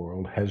in the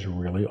world has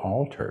really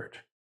altered.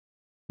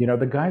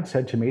 The guide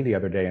said to me the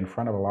other day in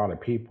front of a lot of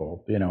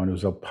people, and it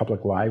was a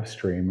public live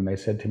stream, and they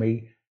said to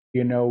me,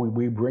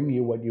 we bring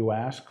you what you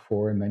ask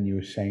for, and then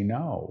you say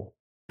no,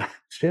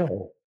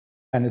 still.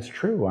 And it's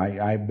true.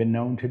 I've been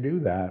known to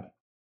do that.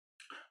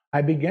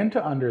 I began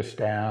to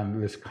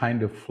understand this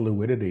kind of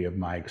fluidity of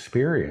my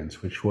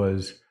experience, which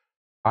was,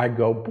 I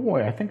go,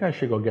 boy, I think I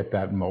should go get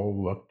that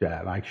mole looked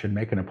at. I should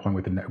make an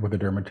appointment with a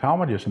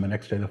dermatologist. And the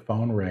next day the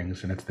phone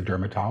rings and it's the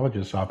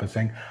dermatologist's office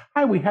saying,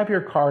 hi, we have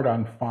your card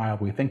on file.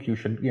 We think you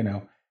should,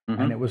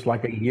 And it was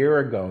like a year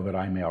ago that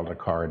I mailed a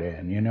card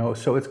in,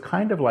 So it's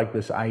kind of like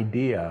this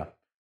idea,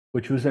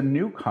 which was a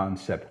new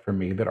concept for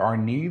me, that our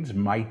needs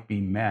might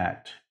be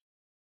met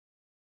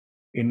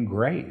in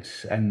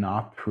grace and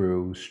not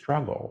through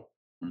struggle.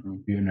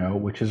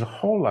 Which is a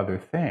whole other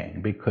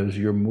thing, because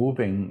you're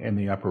moving in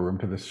the upper room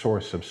to the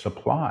source of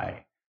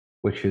supply,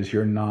 which is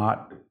you're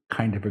not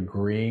kind of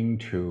agreeing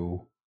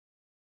to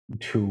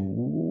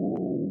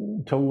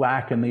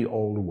lack in the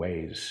old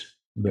ways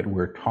that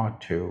we're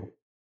taught to.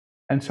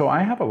 And so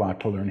I have a lot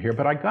to learn here,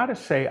 but I got to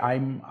say,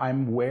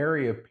 I'm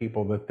wary of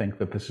people that think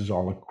that this is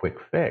all a quick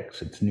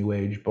fix. It's new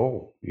age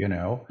bull,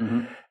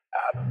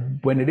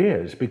 when it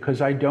is,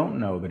 because I don't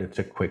know that it's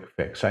a quick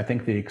fix. I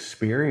think the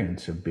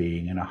experience of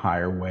being in a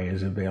higher way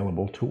is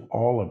available to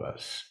all of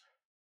us.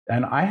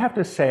 And I have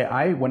to say,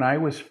 when I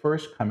was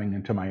first coming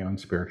into my own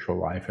spiritual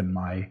life in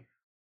my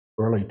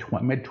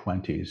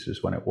mid-20s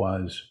is when it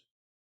was,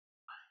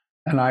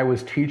 And I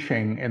was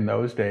teaching in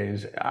those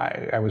days.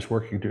 I was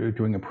working,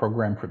 doing a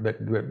program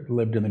that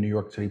lived in the New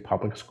York City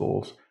public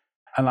schools.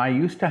 And I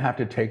used to have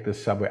to take the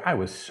subway. I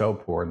was so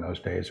poor in those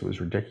days. It was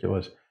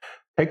ridiculous.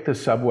 Take the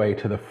subway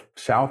to the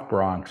South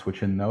Bronx,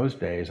 which in those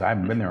days, I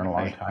haven't been there in a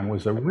long time,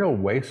 was a real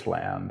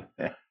wasteland.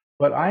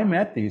 But I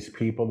met these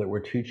people that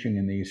were teaching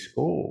in these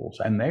schools,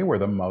 and they were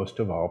the most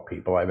evolved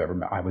people I've ever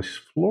met. I was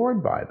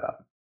floored by them.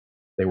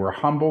 They were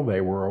humble,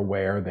 they were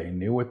aware, they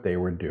knew what they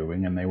were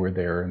doing, and they were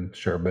there in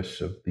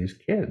service of these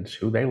kids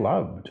who they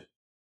loved.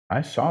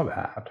 I saw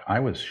that.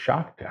 I was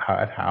shocked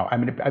at how,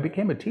 I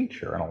became a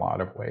teacher in a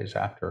lot of ways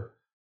after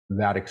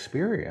that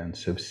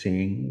experience of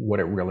seeing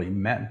what it really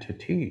meant to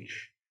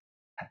teach.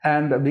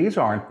 And these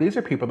are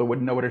people that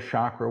wouldn't know what a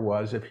chakra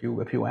was if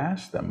you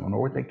asked them,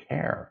 nor would they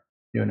care.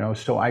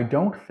 So I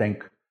don't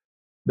think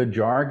the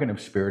jargon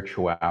of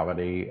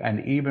spirituality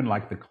and even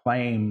like the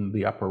claim,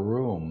 the upper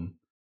room,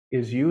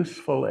 is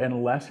useful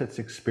unless it's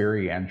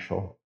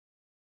experiential.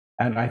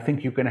 And I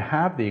think you can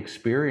have the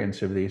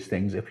experience of these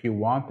things if you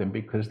want them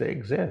because they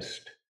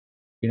exist.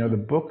 The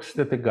books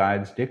that the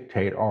guides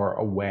dictate are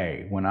a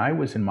way. When I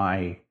was in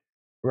my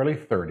early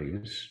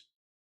 30s,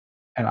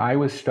 and I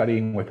was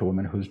studying with a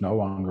woman who's no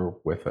longer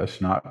with us,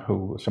 not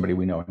somebody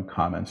we know in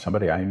common,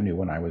 somebody I knew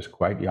when I was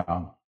quite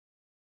young.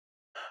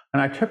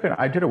 And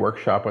I did a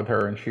workshop with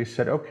her, and she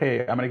said, okay,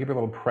 I'm going to give you a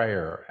little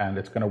prayer, and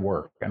it's going to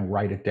work, and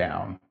write it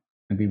down.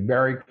 And be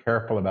very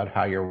careful about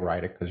how you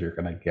write it because you're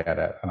going to get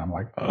it. And I'm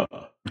like, ugh.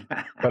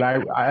 But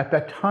I at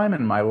that time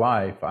in my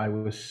life, I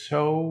was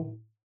so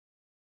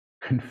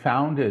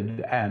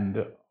confounded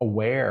and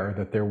aware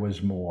that there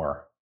was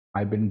more.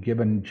 I'd been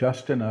given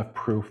just enough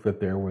proof that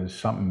there was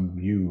something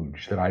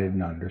huge that I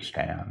didn't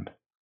understand.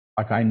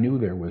 Like I knew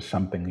there was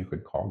something you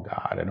could call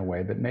God in a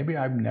way that maybe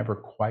I've never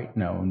quite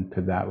known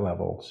to that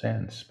level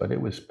since, but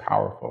it was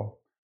powerful.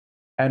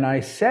 And I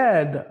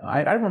said,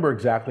 I don't remember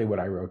exactly what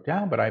I wrote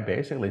down, but I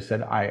basically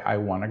said, I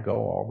want to go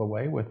all the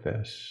way with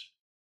this.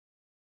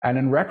 And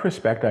in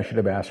retrospect, I should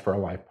have asked for a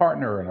life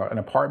partner and an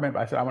apartment.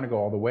 But I said, I want to go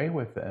all the way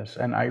with this.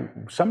 And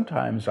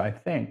sometimes I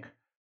think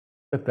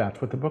that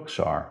that's what the books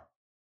are.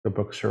 The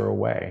books are a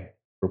way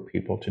for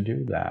people to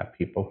do that.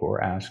 People who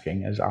are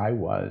asking, as I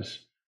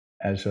was,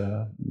 as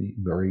a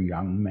very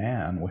young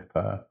man with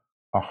a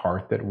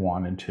heart that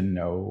wanted to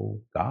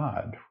know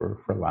God, for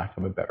lack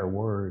of a better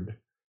word.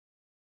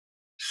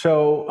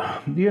 So,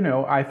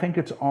 I think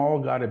it's all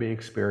got to be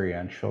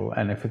experiential.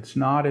 And if it's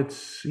not,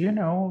 it's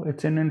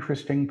an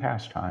interesting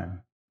pastime.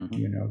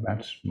 Mm-hmm.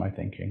 That's my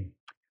thinking.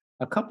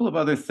 A couple of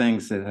other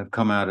things that have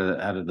come out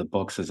of the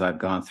books as I've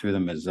gone through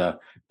them is that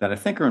I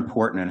think are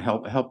important and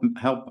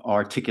help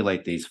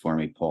articulate these for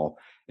me, Paul.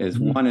 Is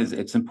mm-hmm. One is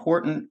it's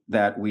important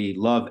that we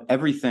love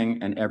everything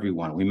and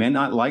everyone. We may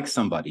not like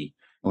somebody,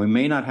 and we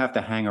may not have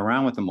to hang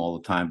around with them all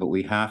the time, but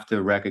we have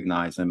to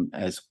recognize them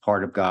as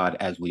part of God,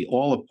 as we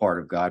all are part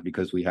of God,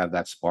 because we have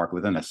that spark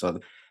within us. So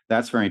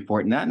that's very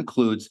important. That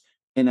includes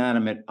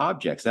inanimate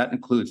objects. That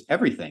includes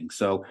everything.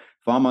 So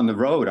if I'm on the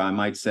road, I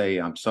might say,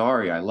 I'm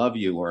sorry, I love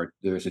you, or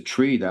there's a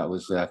tree that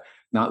was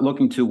not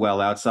looking too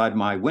well outside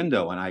my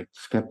window, and I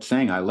kept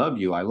saying, I love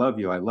you, I love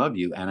you, I love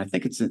you. And I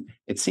think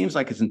it seems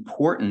like it's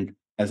important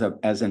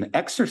as an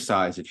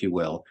exercise, if you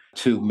will,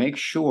 to make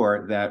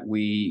sure that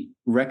we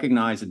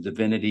recognize the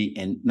divinity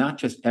in not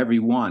just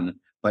everyone,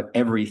 but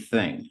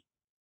everything.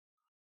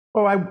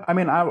 Well,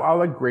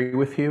 I'll agree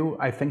with you.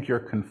 I think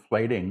you're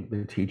conflating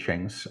the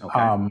teachings.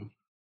 Okay.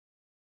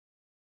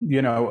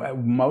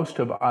 Most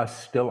of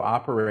us still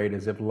operate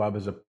as if love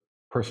is a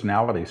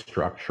personality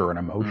structure, an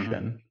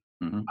emotion.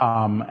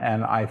 Mm-hmm.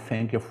 And I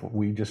think if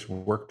we just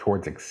work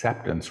towards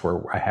acceptance,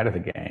 we're ahead of the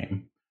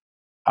game.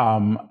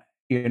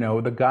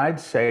 The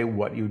guides say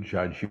what you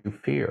judge, you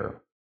fear.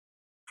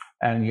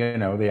 And,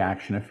 the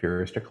action of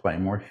fear is to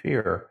claim more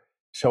fear.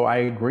 So I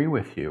agree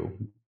with you.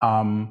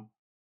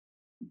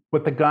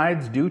 What the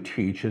guides do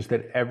teach is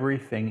that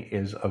everything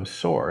is of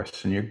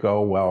source. And you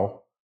go,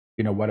 well,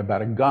 what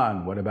about a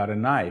gun? What about a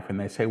knife? And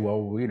they say,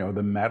 well,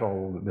 the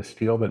metal, the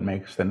steel that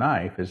makes the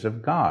knife is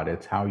of God.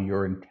 It's how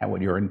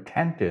what your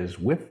intent is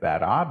with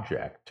that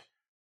object,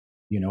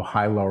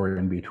 high, low,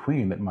 in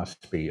between, that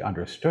must be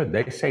understood.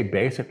 They say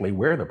basically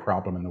we're the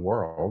problem in the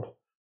world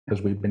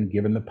because we've been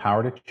given the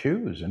power to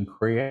choose and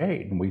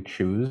create. And we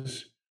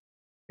choose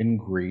in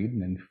greed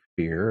and in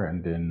fear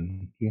and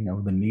in,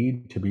 the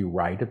need to be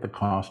right at the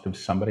cost of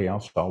somebody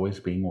else always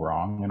being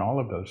wrong and all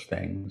of those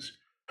things.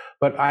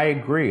 But I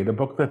agree. The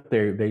book that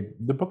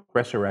the book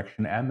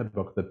Resurrection and the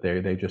book that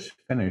they just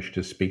finished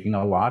is speaking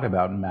a lot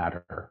about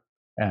matter,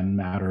 and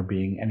matter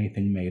being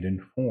anything made in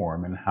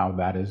form, and how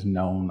that is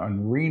known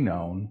and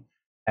reknown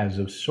as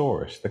of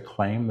source. The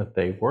claim that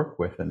they work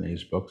with in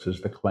these books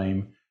is the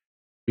claim,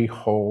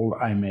 behold,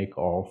 I make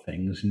all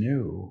things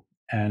new.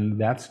 And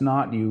that's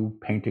not you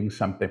painting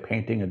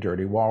a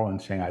dirty wall and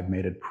saying, I've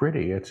made it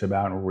pretty. It's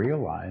about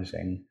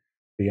realizing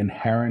the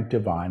inherent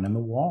divine in the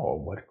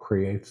wall. What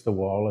creates the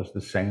wall is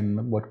the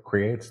same what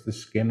creates the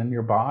skin in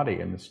your body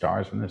and the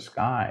stars in the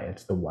sky.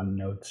 It's the one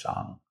note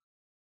song.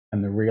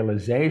 And the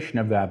realization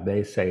of that,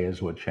 they say,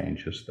 is what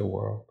changes the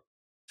world.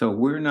 So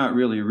we're not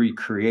really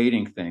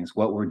recreating things.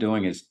 What we're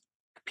doing is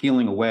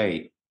peeling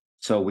away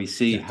so we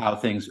see Yes. how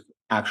things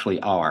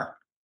actually are.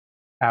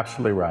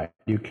 Absolutely right.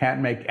 You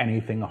can't make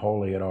anything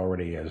holy it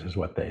already is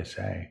what they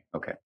say.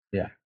 Okay.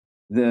 Yeah.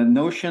 The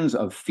notions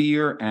of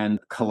fear and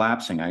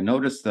collapsing, I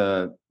noticed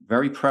the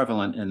very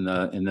prevalent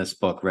in this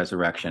book,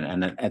 Resurrection.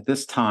 And at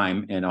this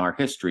time in our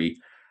history,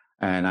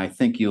 and I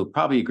think you'll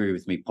probably agree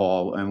with me,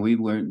 Paul. And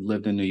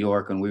lived in New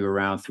York, and we were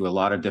around through a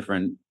lot of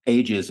different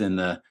ages in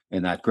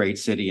that great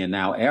city, and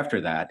now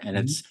after that, and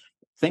Mhm. it's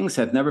things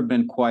have never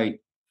been quite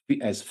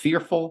as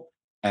fearful,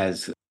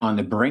 as on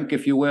the brink,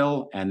 if you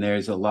will. And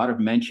there's a lot of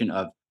mention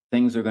of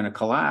things are going to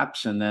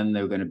collapse and then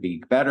they're going to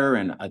be better,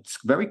 and it's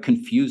very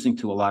confusing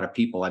to a lot of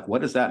people. Like,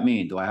 what does that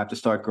mean? Do I have to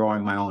start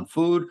growing my own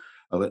food?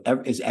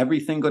 Is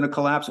everything going to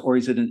collapse, or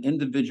is it an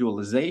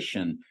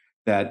individualization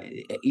that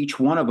each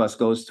one of us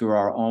goes through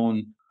our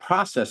own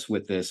process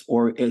with this,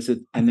 or is it,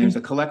 I and there's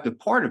think a collective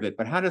part of it?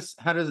 But how does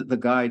the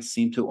guide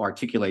seem to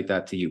articulate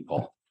that to you,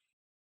 Paul?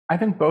 I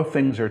think both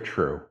things are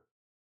true.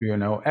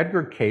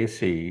 Edgar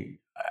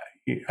Casey,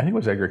 I think it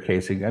was Edgar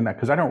Casey, and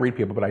because I don't read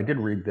people, but I did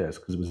read this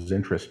because it was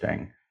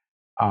interesting.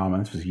 And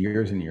this was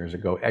years and years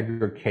ago.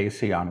 Edgar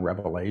Casey on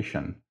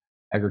Revelation.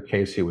 Edgar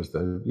Casey was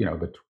the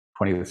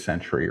 20th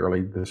century,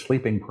 the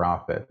sleeping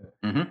prophet.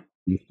 Mm-hmm.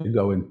 He used to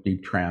go in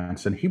deep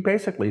trance, and he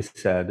basically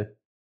said,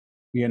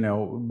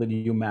 that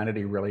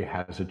humanity really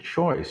has a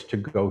choice to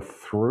go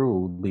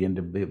through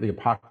the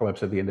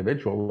apocalypse at the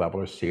individual level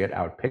or see it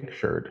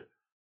outpictured.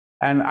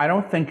 And I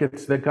don't think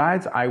it's the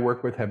guides I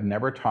work with have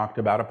never talked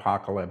about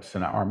apocalypse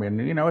and army. And,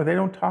 they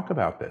don't talk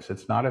about this.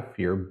 It's not a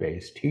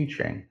fear-based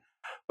teaching.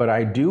 But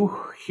I do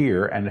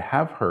hear and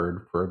have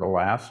heard for the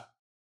last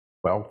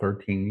 12,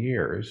 13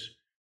 years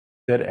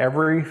that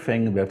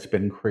everything that's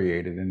been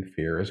created in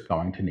fear is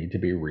going to need to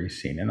be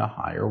reseen in a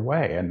higher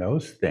way. And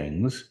those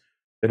things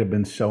that have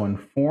been so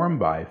informed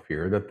by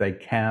fear that they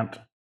can't,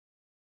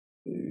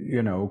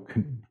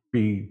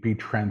 be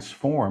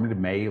transformed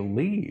may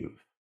leave.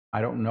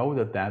 I don't know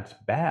that that's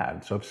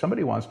bad. So if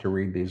somebody wants to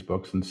read these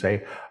books and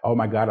say, oh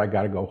my God, I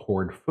got to go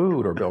hoard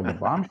food or build a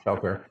bomb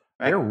shelter,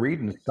 they're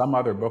reading some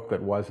other book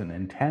that wasn't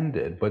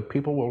intended. But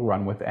people will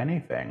run with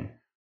anything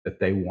that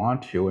they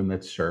want to and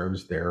that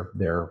serves their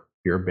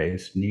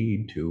fear-based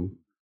need to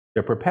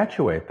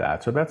perpetuate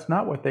that. So that's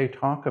not what they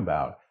talk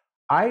about.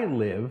 I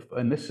live,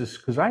 and this is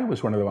because I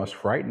was one of the most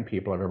frightened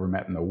people I've ever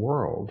met in the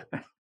world.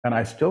 And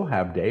I still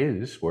have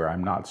days where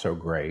I'm not so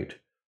great.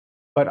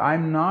 But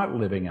I'm not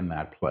living in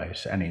that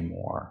place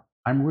anymore.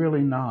 I'm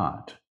really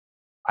not.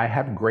 I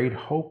have great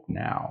hope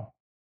now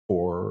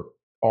for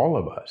all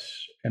of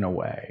us in a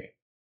way.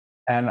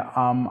 And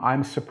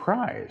I'm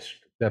surprised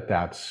that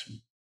that's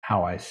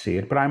how I see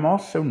it. But I'm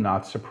also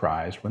not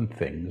surprised when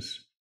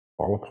things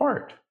fall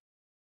apart.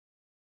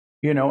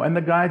 And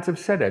the guides have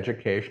said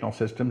educational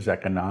systems,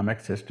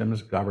 economic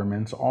systems,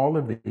 governments, all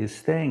of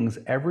these things,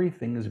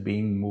 everything is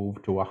being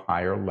moved to a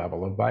higher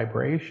level of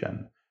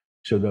vibration.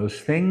 So those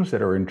things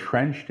that are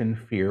entrenched in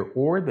fear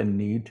or the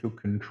need to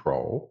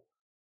control,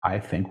 I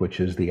think,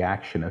 which is the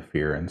action of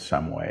fear in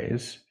some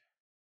ways,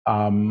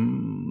 are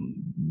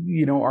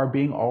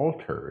being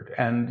altered.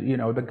 And,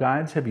 the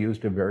guides have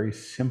used a very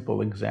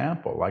simple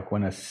example, like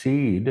when a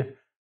seed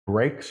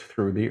breaks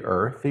through the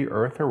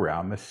earth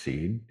around the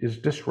seed is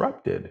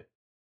disrupted.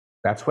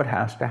 That's what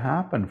has to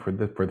happen for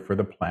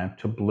the plant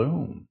to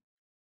bloom.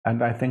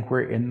 And I think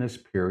we're in this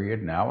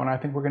period now, and I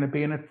think we're going to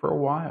be in it for a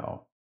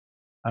while.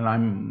 And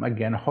I'm,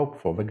 again,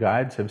 hopeful. The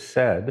guides have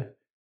said,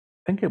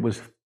 I think it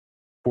was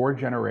 4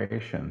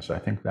 generations, I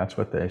think that's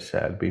what they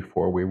said,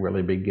 before we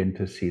really begin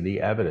to see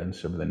the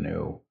evidence of the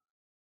new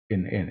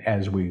in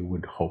as we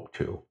would hope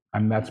to.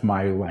 And that's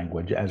my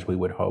language, as we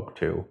would hope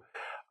to.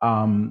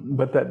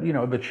 But that,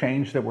 the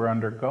change that we're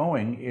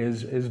undergoing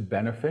is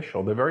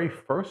beneficial. The very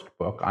first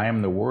book, I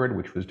Am the Word,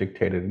 which was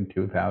dictated in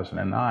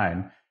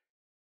 2009,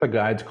 the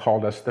guides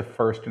called us the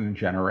first in a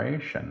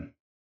generation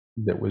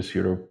that was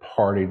sort of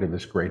party to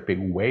this great big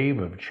wave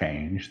of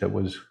change that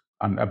was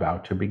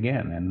about to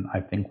begin. And I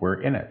think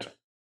we're in it.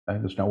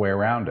 There's no way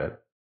around it.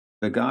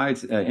 The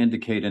guides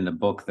indicate in the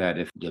book that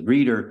if the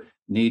reader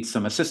needs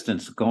some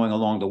assistance going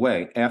along the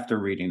way after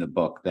reading the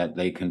book, that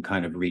they can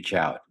kind of reach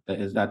out.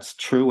 That's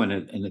true,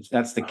 and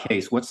that's the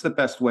case. What's the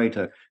best way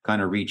to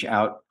kind of reach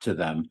out to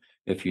them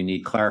if you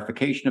need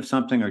clarification of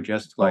something, or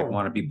just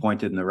want to be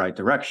pointed in the right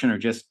direction, or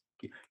just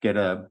get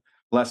a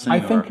blessing? I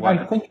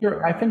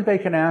think they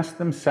can ask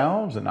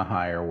themselves in a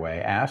higher way.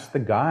 Ask the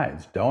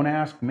guides. Don't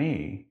ask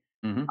me.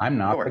 Mm-hmm. I'm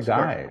not the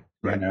guide.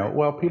 Right.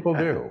 Well, people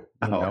do.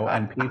 And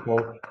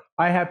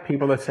I have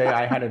people that say,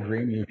 I had a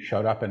dream you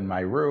showed up in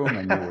my room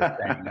and you were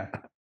saying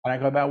that. And I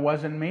go, that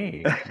wasn't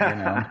me.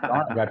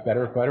 I've got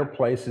better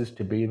places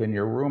to be than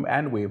your room,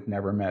 and we've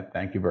never met.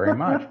 Thank you very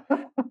much.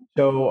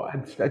 So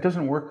it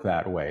doesn't work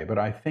that way. But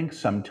I think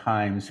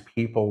sometimes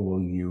people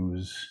will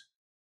use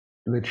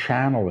the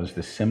channel as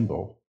the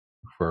symbol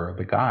for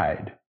the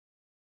guide.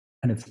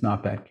 And it's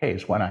not that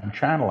case. When I'm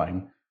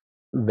channeling,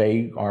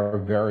 they are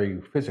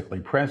very physically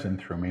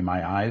present through me.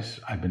 My eyes,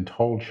 I've been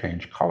told,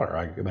 change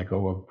color. They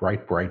go a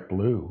bright, bright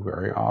blue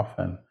very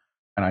often.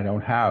 And I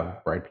don't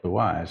have bright blue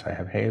eyes. I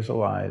have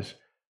hazel eyes.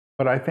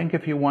 But I think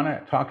if you want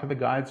to talk to the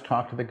guides,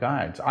 talk to the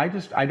guides. I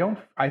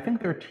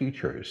think they're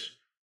teachers.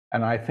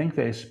 And I think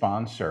they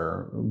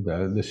sponsor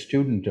the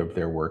student of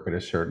their work at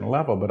a certain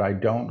level. But I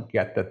don't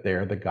get that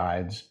they're the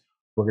guides.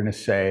 We're going to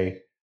say,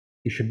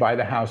 you should buy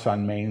the house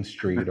on Main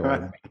Street or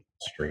Main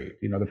Street,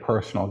 the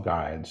personal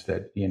guides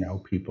that,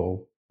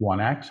 people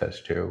want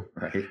access to.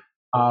 Right.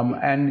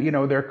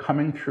 And, they're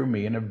coming through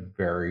me in a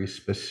very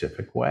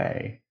specific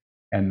way.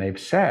 And they've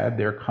said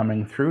they're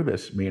coming through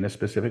me in a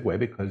specific way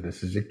because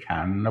this is a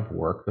canon of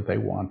work that they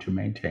want to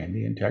maintain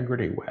the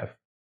integrity with.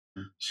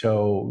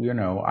 So,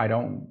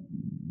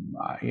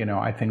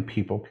 I think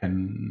people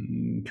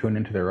can tune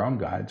into their own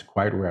guides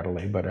quite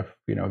readily. But if,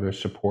 there's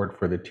support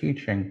for the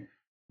teaching,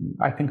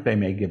 I think they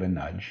may give a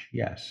nudge.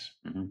 Yes.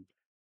 Mm-hmm.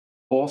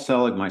 Paul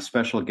Selig, my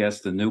special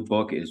guest. The new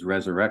book is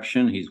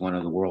Resurrection. He's one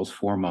of the world's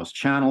foremost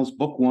channels.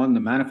 Book 1, The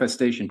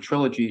Manifestation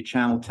Trilogy,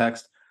 channel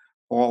text.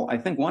 Paul, I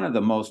think one of the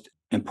most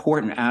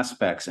important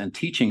aspects and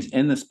teachings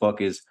in this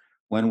book is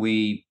when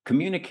we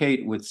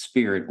communicate with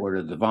spirit or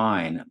the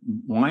divine,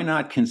 why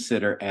not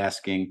consider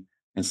asking,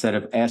 instead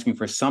of asking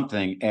for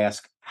something,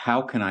 ask,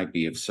 how can I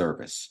be of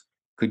service?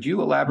 Could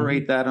you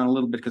elaborate that on a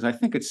little bit? Because I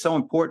think it's so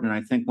important. And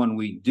I think when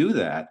we do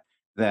that,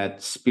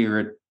 that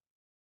spirit,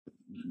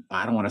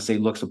 I don't want to say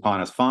looks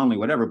upon us fondly,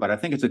 whatever, but I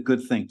think it's a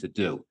good thing to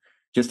do.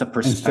 Just a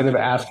perspective. Instead of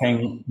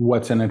asking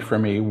what's in it for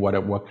me,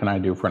 what can I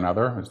do for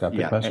another? Is that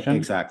the question?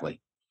 Exactly.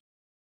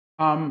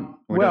 Or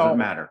well, does it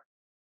matter?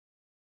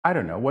 I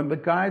don't know. When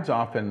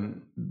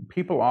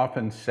people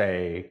often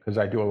say, because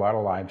I do a lot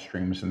of live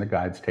streams and the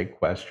guides take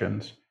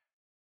questions,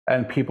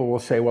 and people will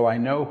say, well, I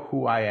know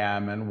who I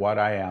am and what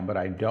I am, but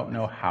I don't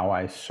know how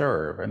I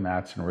serve. And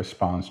that's in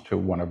response to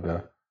one of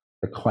the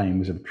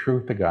claims of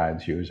truth the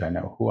guides use. I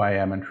know who I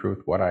am in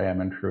truth, what I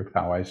am in truth,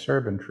 how I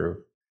serve in truth.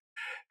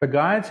 The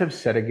guides have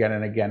said again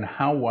and again,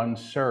 how one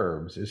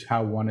serves is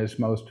how one is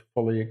most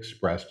fully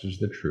expressed as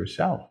the true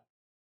self.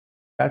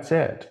 That's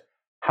it.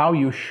 How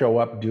you show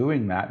up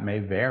doing that may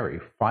vary.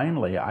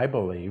 Finally, I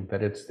believe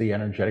that it's the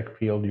energetic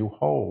field you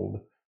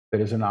hold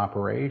that is in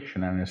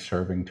operation and is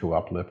serving to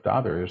uplift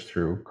others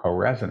through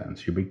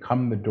co-resonance. You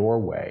become the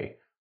doorway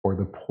or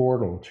the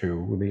portal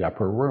to the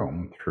upper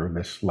room through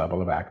this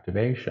level of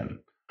activation.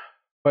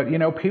 But,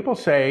 people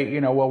say,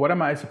 well, what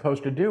am I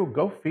supposed to do?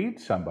 Go feed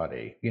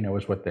somebody,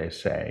 is what they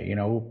say.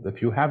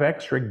 If you have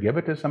extra, give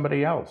it to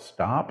somebody else.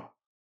 Stop.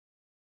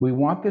 We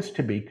want this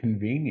to be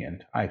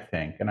convenient, I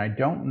think, and I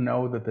don't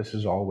know that this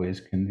is always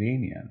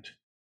convenient.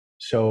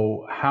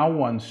 So how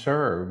one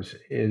serves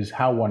is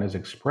how one is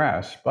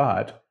expressed,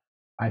 but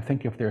I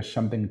think if there's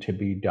something to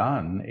be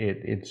done,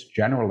 it's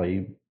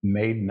generally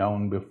made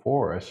known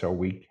before us, or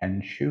we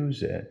can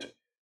choose it.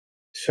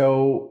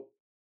 So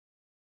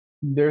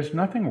there's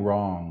nothing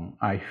wrong,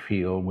 I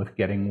feel, with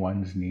getting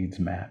one's needs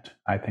met.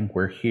 I think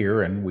we're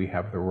here and we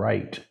have the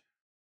right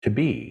to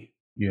be.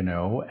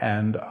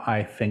 And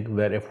I think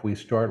that if we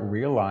start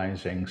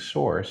realizing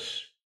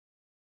source,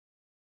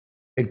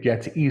 it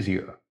gets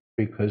easier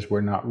because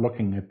we're not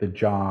looking at the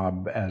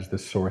job as the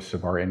source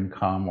of our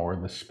income or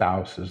the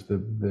spouse as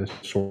the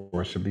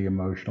source of the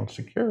emotional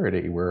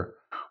security. We're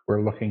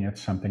looking at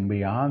something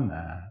beyond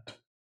that.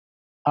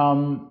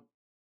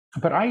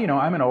 But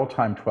I'm an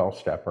old-time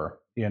 12-stepper,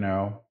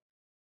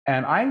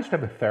 And I used to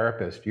have a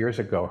therapist years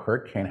ago,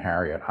 Hurricane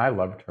Harriet. I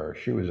loved her.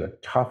 She was a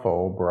tough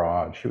old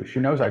broad. She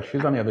knows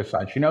she's on the other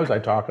side. She knows I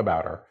talk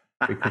about her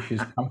because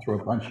she's come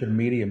through a bunch of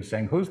mediums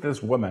saying, who's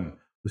this woman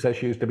who says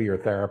she used to be your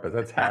therapist?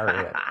 That's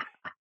Harriet.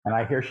 And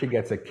I hear she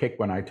gets a kick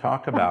when I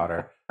talk about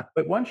her.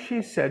 But once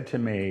she said to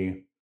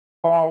me,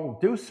 Paul,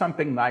 do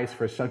something nice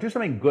do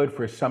something good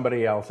for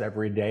somebody else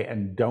every day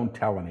and don't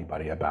tell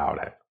anybody about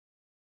it.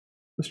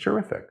 It was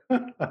terrific.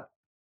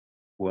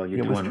 Well,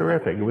 it was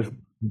terrific. It was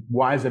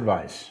wise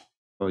advice.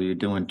 Well, you're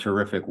doing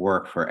terrific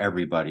work for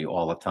everybody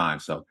all the time.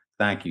 So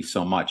thank you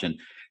so much. And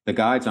the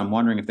guides, I'm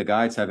wondering if the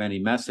guides have any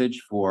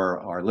message for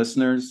our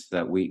listeners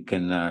that we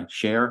can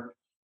share.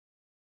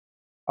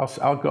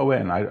 I'll go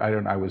in.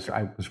 I was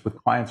with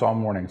clients all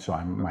morning, so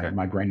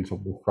my brain's a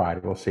little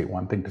fried. We'll see.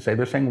 One thing to say.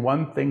 They're saying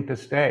one thing to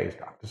stay.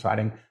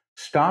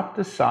 Stop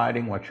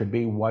deciding what should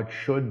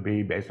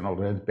be based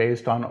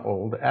on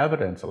old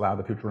evidence. Allow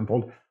the future to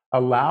unfold.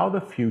 Allow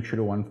the future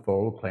to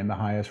unfold. Claim the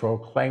highest role.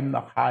 Claim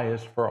the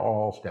highest for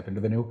all. Step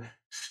into the new.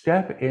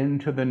 Step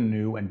into the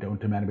new and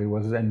don't demand it be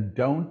what it was, and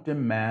don't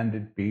demand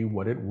it be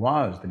what it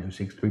was. The new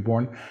seeks to be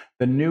born.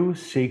 The new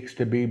seeks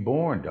to be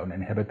born. Don't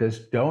inhibit this.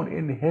 Don't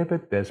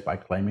inhibit this by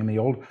claiming the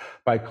old.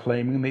 By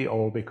claiming the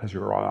old because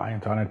you're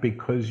reliant on it,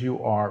 because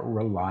you are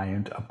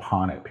reliant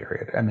upon it,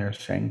 period. And they're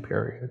saying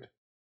period.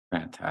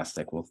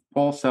 Fantastic. Well,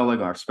 Paul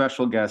Selig, our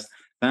special guest,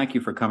 thank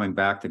you for coming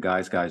back to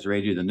Guys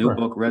Radio. The new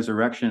book,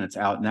 Resurrection, it's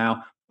out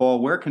now. Paul,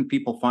 where can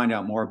people find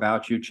out more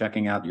about you,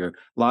 checking out your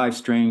live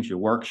streams, your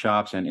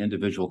workshops, and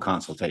individual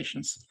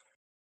consultations?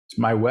 It's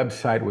my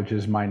website, which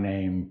is my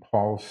name,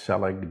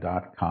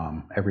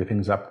 paulselig.com.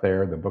 Everything's up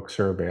there. The books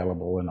are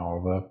available in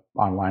all the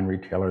online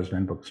retailers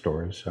and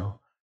bookstores, so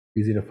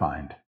easy to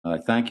find.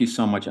 Thank you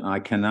so much. And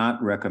I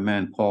cannot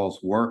recommend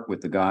Paul's work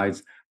with the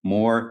guides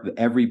more.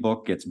 Every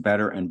book gets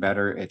better and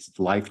better. It's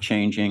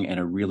life-changing in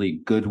a really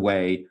good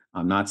way.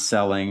 I'm not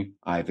selling.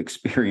 I've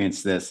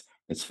experienced this.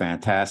 It's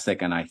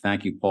fantastic. And I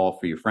thank you, Paul,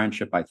 for your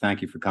friendship. I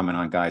thank you for coming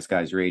on Guys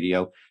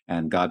Radio.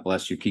 And God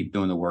bless you. Keep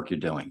doing the work you're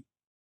doing.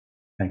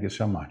 Thank you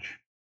so much.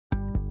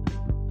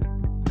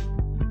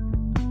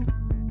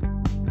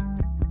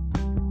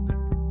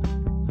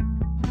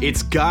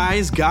 It's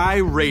Guys Guy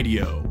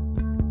Radio.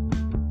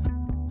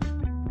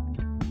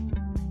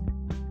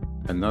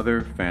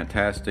 Another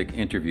fantastic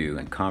interview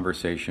and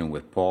conversation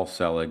with Paul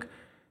Selig,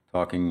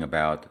 talking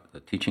about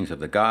the teachings of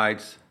the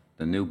guides,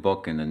 the new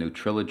book and the new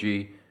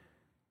trilogy,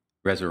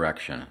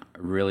 Resurrection. I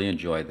really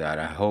enjoyed that.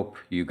 I hope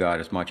you got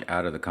as much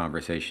out of the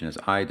conversation as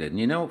I did. And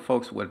you know,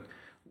 folks, what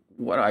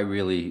I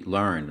really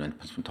learned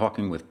from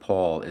talking with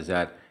Paul is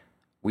that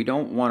we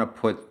don't want to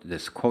put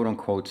this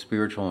quote-unquote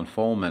spiritual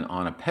unfoldment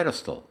on a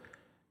pedestal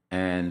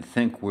and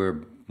think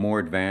we're more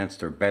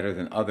advanced or better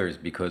than others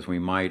because we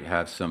might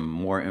have some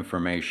more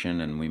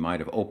information and we might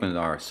have opened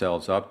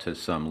ourselves up to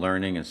some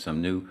learning and some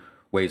new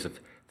ways of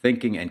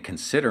thinking and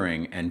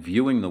considering and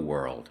viewing the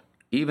world,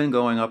 even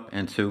going up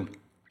into,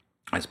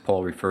 as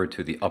Paul referred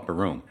to, the upper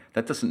room.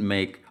 That doesn't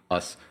make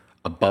us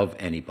above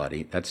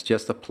anybody. That's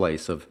just a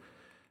place of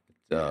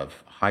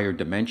higher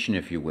dimension,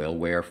 if you will,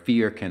 where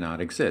fear cannot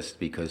exist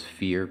because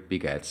fear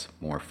begets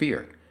more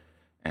fear.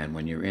 And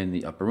when you're in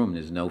the upper room,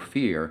 there's no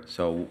fear.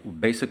 So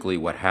basically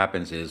what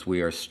happens is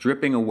we are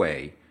stripping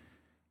away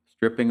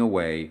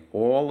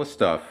all the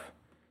stuff,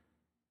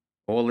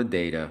 all the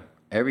data,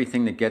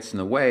 everything that gets in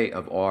the way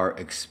of our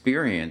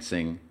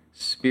experiencing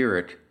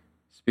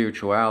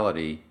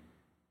spirituality,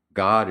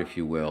 God, if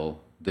you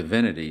will,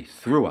 divinity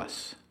through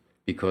us,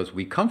 because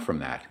we come from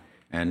that.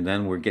 And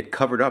then we get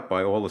covered up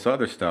by all this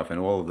other stuff and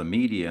all of the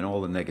media and all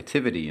the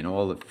negativity and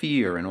all the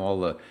fear and all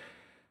the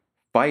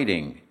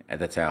fighting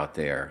that's out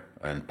there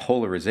and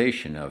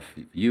polarization of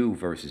you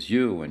versus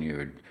you and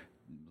your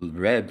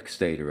red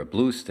state or a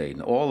blue state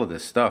and all of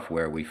this stuff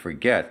where we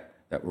forget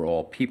that we're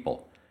all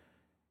people.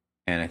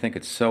 And I think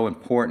it's so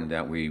important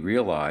that we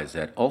realize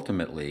that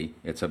ultimately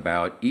it's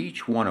about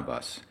each one of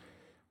us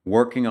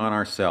working on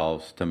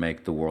ourselves to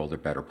make the world a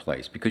better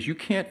place, because you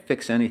can't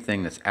fix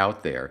anything that's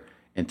out there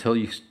until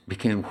you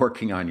begin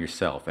working on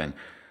yourself. And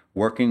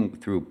working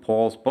through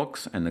Paul's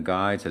books and the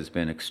guides has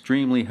been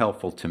extremely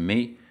helpful to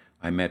me.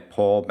 I met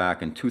Paul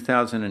back in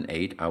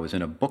 2008. I was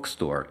in a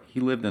bookstore. He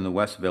lived in the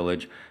West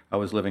Village. I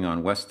was living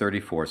on West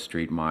 34th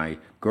Street. My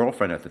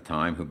girlfriend at the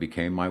time, who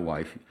became my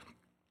wife,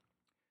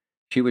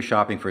 she was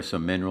shopping for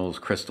some minerals,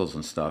 crystals,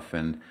 and stuff,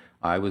 and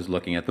I was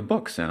looking at the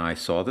books, and I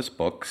saw this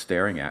book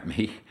staring at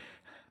me,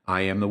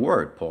 I Am the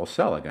Word, Paul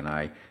Selig, and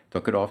I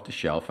took it off the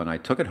shelf, and I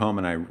took it home,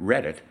 and I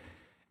read it,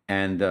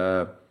 and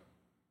I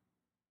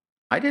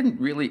didn't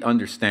really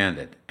understand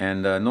it.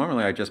 And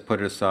normally I just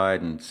put it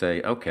aside and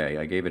say, okay,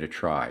 I gave it a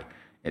try.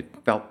 It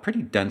felt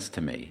pretty dense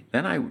to me.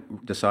 Then I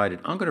decided,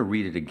 I'm going to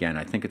read it again.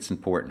 I think it's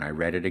important. I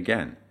read it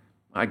again.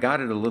 I got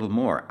it a little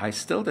more. I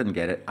still didn't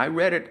get it. I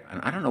read it,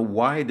 and I don't know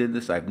why I did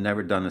this. I've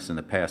never done this in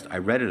the past. I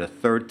read it a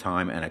third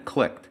time, and it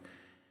clicked.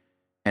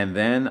 And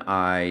then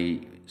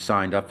I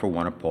signed up for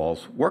one of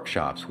Paul's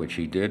workshops, which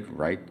he did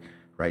right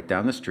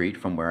down the street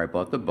from where I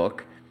bought the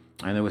book.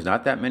 And there was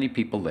not that many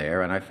people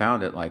there, and I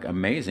found it like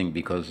amazing,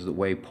 because the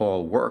way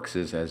Paul works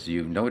is, as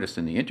you noticed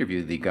in the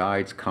interview, the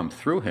guides come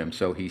through him.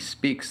 So he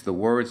speaks the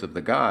words of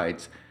the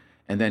guides,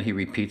 and then he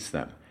repeats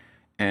them.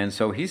 And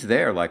so he's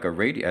there like a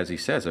radio, as he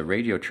says, a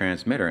radio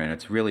transmitter, and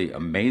it's really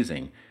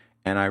amazing.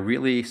 And I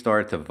really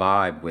started to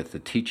vibe with the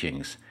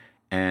teachings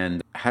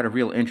and had a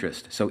real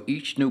interest. So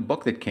each new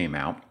book that came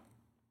out,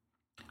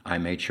 I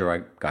made sure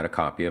I got a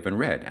copy of and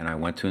read. And I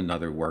went to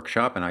another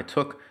workshop, and I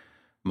took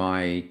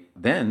my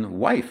then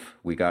wife,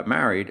 we got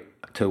married,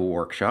 to a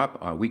workshop,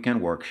 a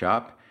weekend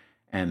workshop,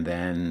 and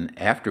then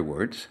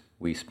afterwards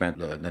we spent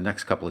the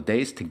next couple of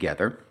days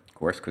together, of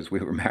course, because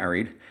we were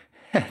married,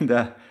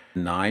 and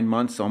 9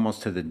 months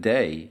almost to the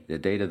date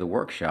of the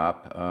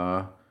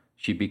workshop,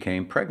 she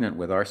became pregnant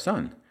with our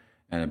son,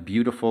 and a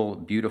beautiful,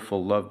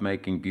 beautiful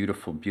lovemaking,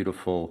 beautiful,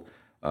 beautiful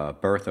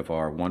birth of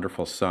our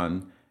wonderful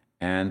son.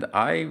 And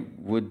I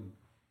would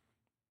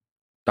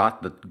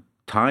dot the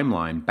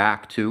timeline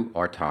back to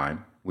our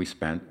time we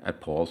spent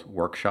at Paul's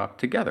workshop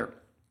together.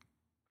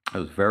 It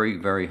was very,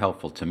 very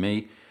helpful to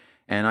me.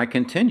 And I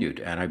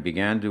continued, and I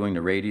began doing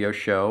the radio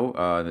show,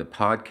 the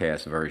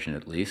podcast version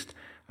at least.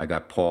 I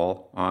got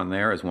Paul on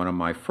there as one of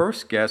my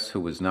first guests who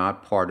was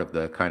not part of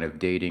the kind of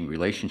dating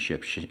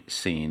relationship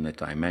scene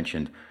that I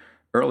mentioned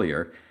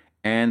earlier.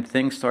 And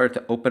things started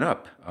to open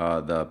up.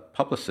 The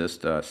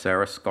publicist,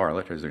 Sarah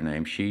Scarlett is her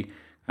name, she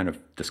kind of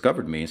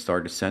discovered me and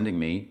started sending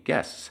me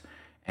guests.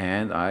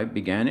 And I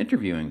began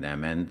interviewing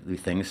them, and the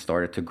things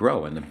started to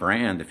grow. And the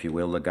brand, if you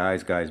will, the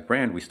Guys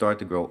brand, we started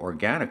to grow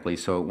organically.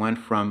 So it went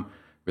from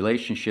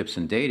relationships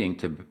and dating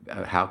to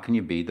how can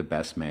you be the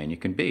best man you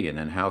can be, and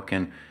then how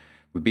can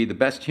we be the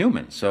best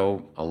human.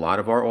 So a lot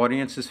of our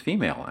audience is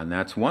female, and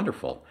that's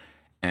wonderful.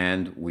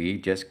 And we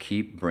just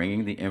keep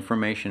bringing the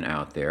information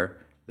out there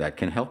that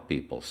can help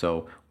people.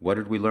 So what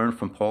did we learn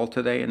from Paul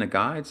today in the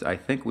guides? I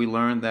think we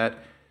learned that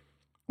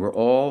we're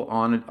all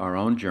on our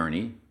own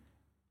journey.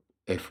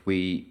 If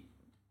we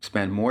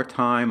spend more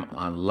time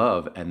on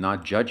love and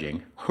not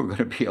judging, we're going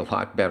to be a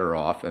lot better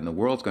off, and the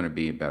world's going to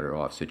be a better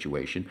off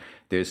situation.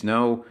 There's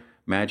no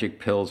magic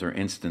pills or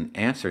instant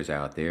answers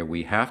out there.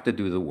 We have to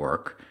do the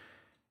work,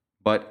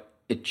 but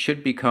it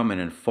should become an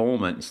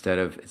unfoldment instead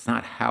of, it's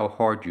not how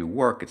hard you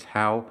work, it's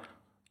how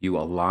you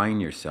align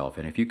yourself.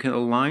 And if you can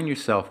align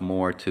yourself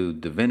more to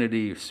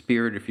divinity,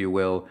 spirit, if you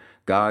will,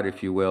 God,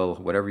 if you will,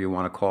 whatever you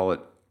want to call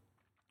it,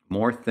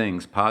 more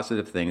things,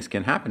 positive things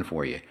can happen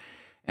for you.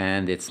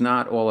 And it's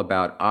not all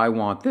about, I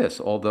want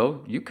this,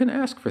 although you can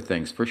ask for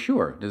things for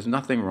sure. There's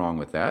nothing wrong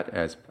with that,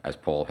 as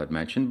Paul had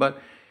mentioned.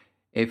 But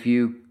if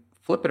you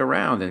flip it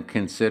around and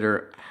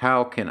consider,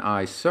 how can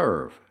I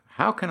serve?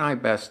 How can I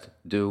best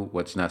do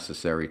what's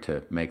necessary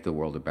to make the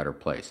world a better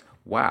place?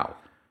 Wow,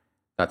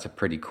 that's a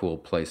pretty cool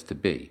place to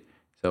be.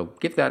 So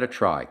give that a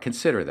try.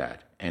 Consider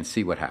that and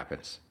see what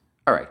happens.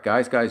 All right,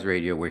 Guys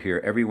Radio, we're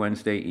here every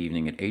Wednesday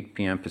evening at 8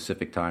 p.m.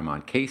 Pacific time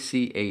on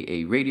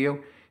KCAA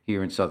Radio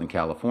here in Southern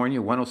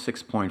California,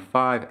 106.5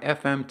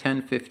 FM,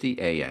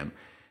 1050 AM.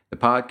 The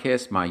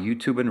podcast, my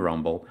YouTube and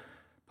Rumble,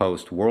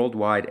 post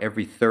worldwide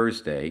every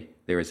Thursday.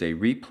 There is a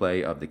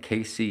replay of the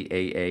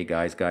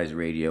KCAA Guys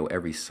Radio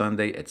every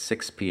Sunday at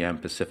 6 p.m.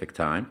 Pacific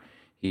time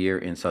here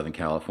in Southern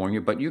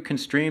California. But you can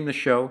stream the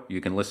show,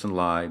 you can listen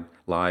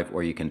live,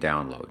 or you can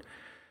download.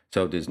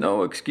 So there's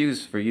no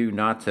excuse for you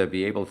not to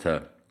be able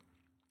to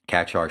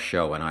catch our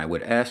show. And I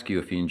would ask you,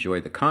 if you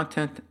enjoy the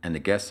content and the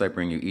guests I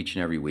bring you each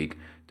and every week,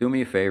 do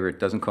me a favor, it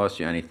doesn't cost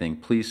you anything.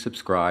 Please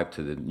subscribe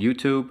to the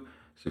YouTube,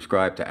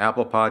 subscribe to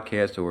Apple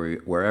Podcasts,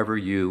 or wherever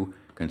you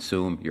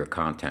consume your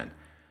content.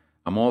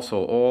 I'm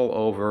also all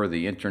over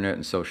the internet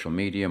and social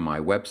media. My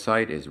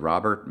website is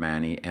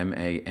robertmanni,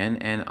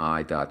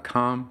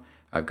 MANNI.com.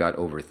 I've got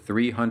over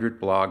 300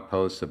 blog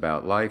posts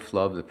about life,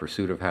 love, the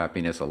pursuit of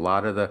happiness, a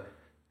lot of the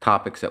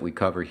topics that we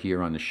cover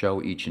here on the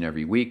show each and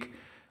every week.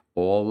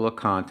 All the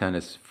content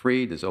is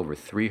free. There's over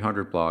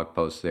 300 blog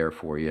posts there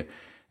for you.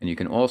 And you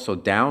can also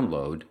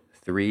download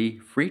 3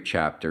 free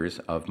chapters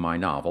of my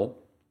novel,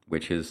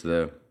 which is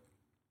the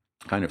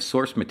kind of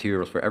source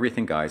materials for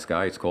everything Guys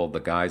Guy. It's called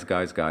The Guys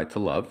Guide to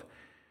Love.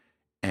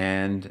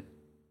 And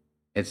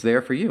it's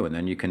there for you. And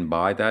then you can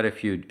buy that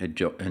if you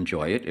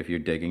enjoy it, if you're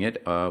digging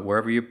it,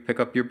 wherever you pick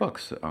up your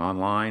books,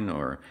 online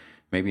or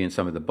maybe in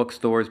some of the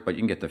bookstores. But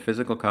you can get the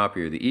physical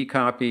copy or the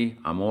e-copy.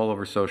 I'm all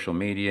over social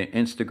media,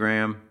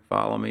 Instagram,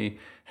 follow me,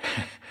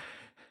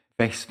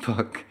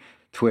 Facebook,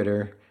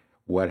 Twitter,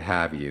 what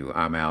have you.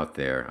 I'm out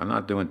there. I'm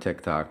not doing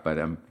TikTok, but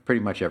I'm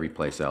pretty much every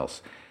place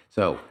else.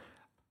 So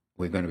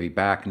we're going to be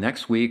back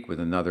next week with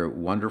another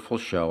wonderful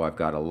show. I've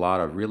got a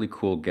lot of really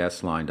cool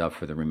guests lined up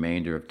for the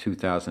remainder of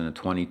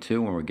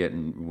 2022, and we're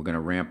going to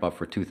ramp up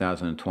for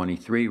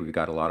 2023. We've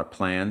got a lot of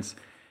plans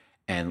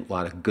and a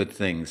lot of good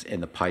things in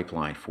the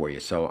pipeline for you.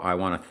 So I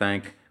want to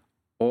thank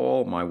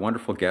all my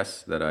wonderful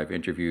guests that I've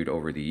interviewed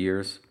over the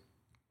years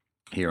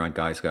here on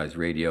Guys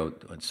Radio.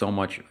 So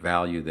much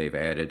value they've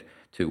added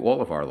to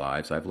all of our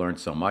lives. I've learned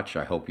so much.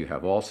 I hope you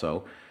have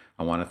also.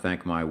 I want to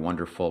thank my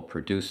wonderful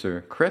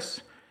producer,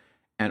 Chris.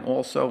 And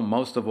also,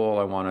 most of all,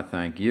 I want to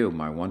thank you,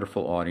 my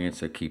wonderful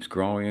audience that keeps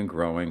growing and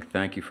growing.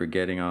 Thank you for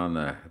getting on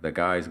the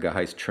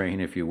guys train,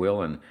 if you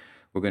will. And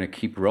we're going to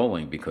keep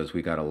rolling because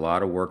we got a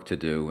lot of work to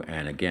do.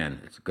 And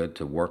again, it's good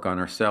to work on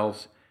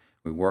ourselves.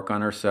 We work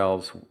on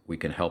ourselves, we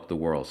can help the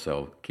world.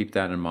 So keep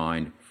that in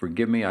mind.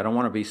 Forgive me, I don't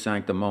want to be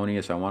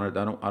sanctimonious. I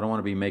don't want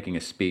to be making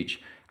a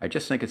speech. I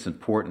just think it's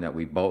important that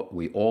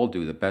we all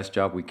do the best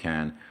job we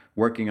can,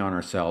 working on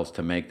ourselves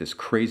to make this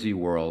crazy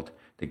world,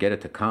 to get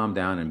it to calm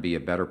down and be a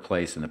better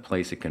place and the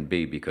place it can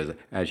be. Because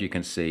as you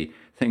can see,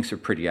 things are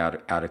pretty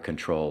out of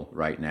control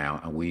right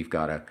now, and we've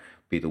got to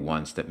be the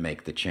ones that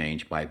make the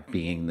change by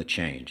being the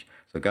change.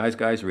 So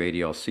Guys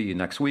Radio, I'll see you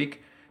next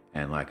week.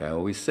 And like I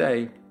always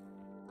say,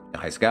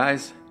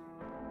 guys,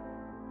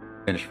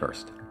 finish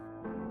first.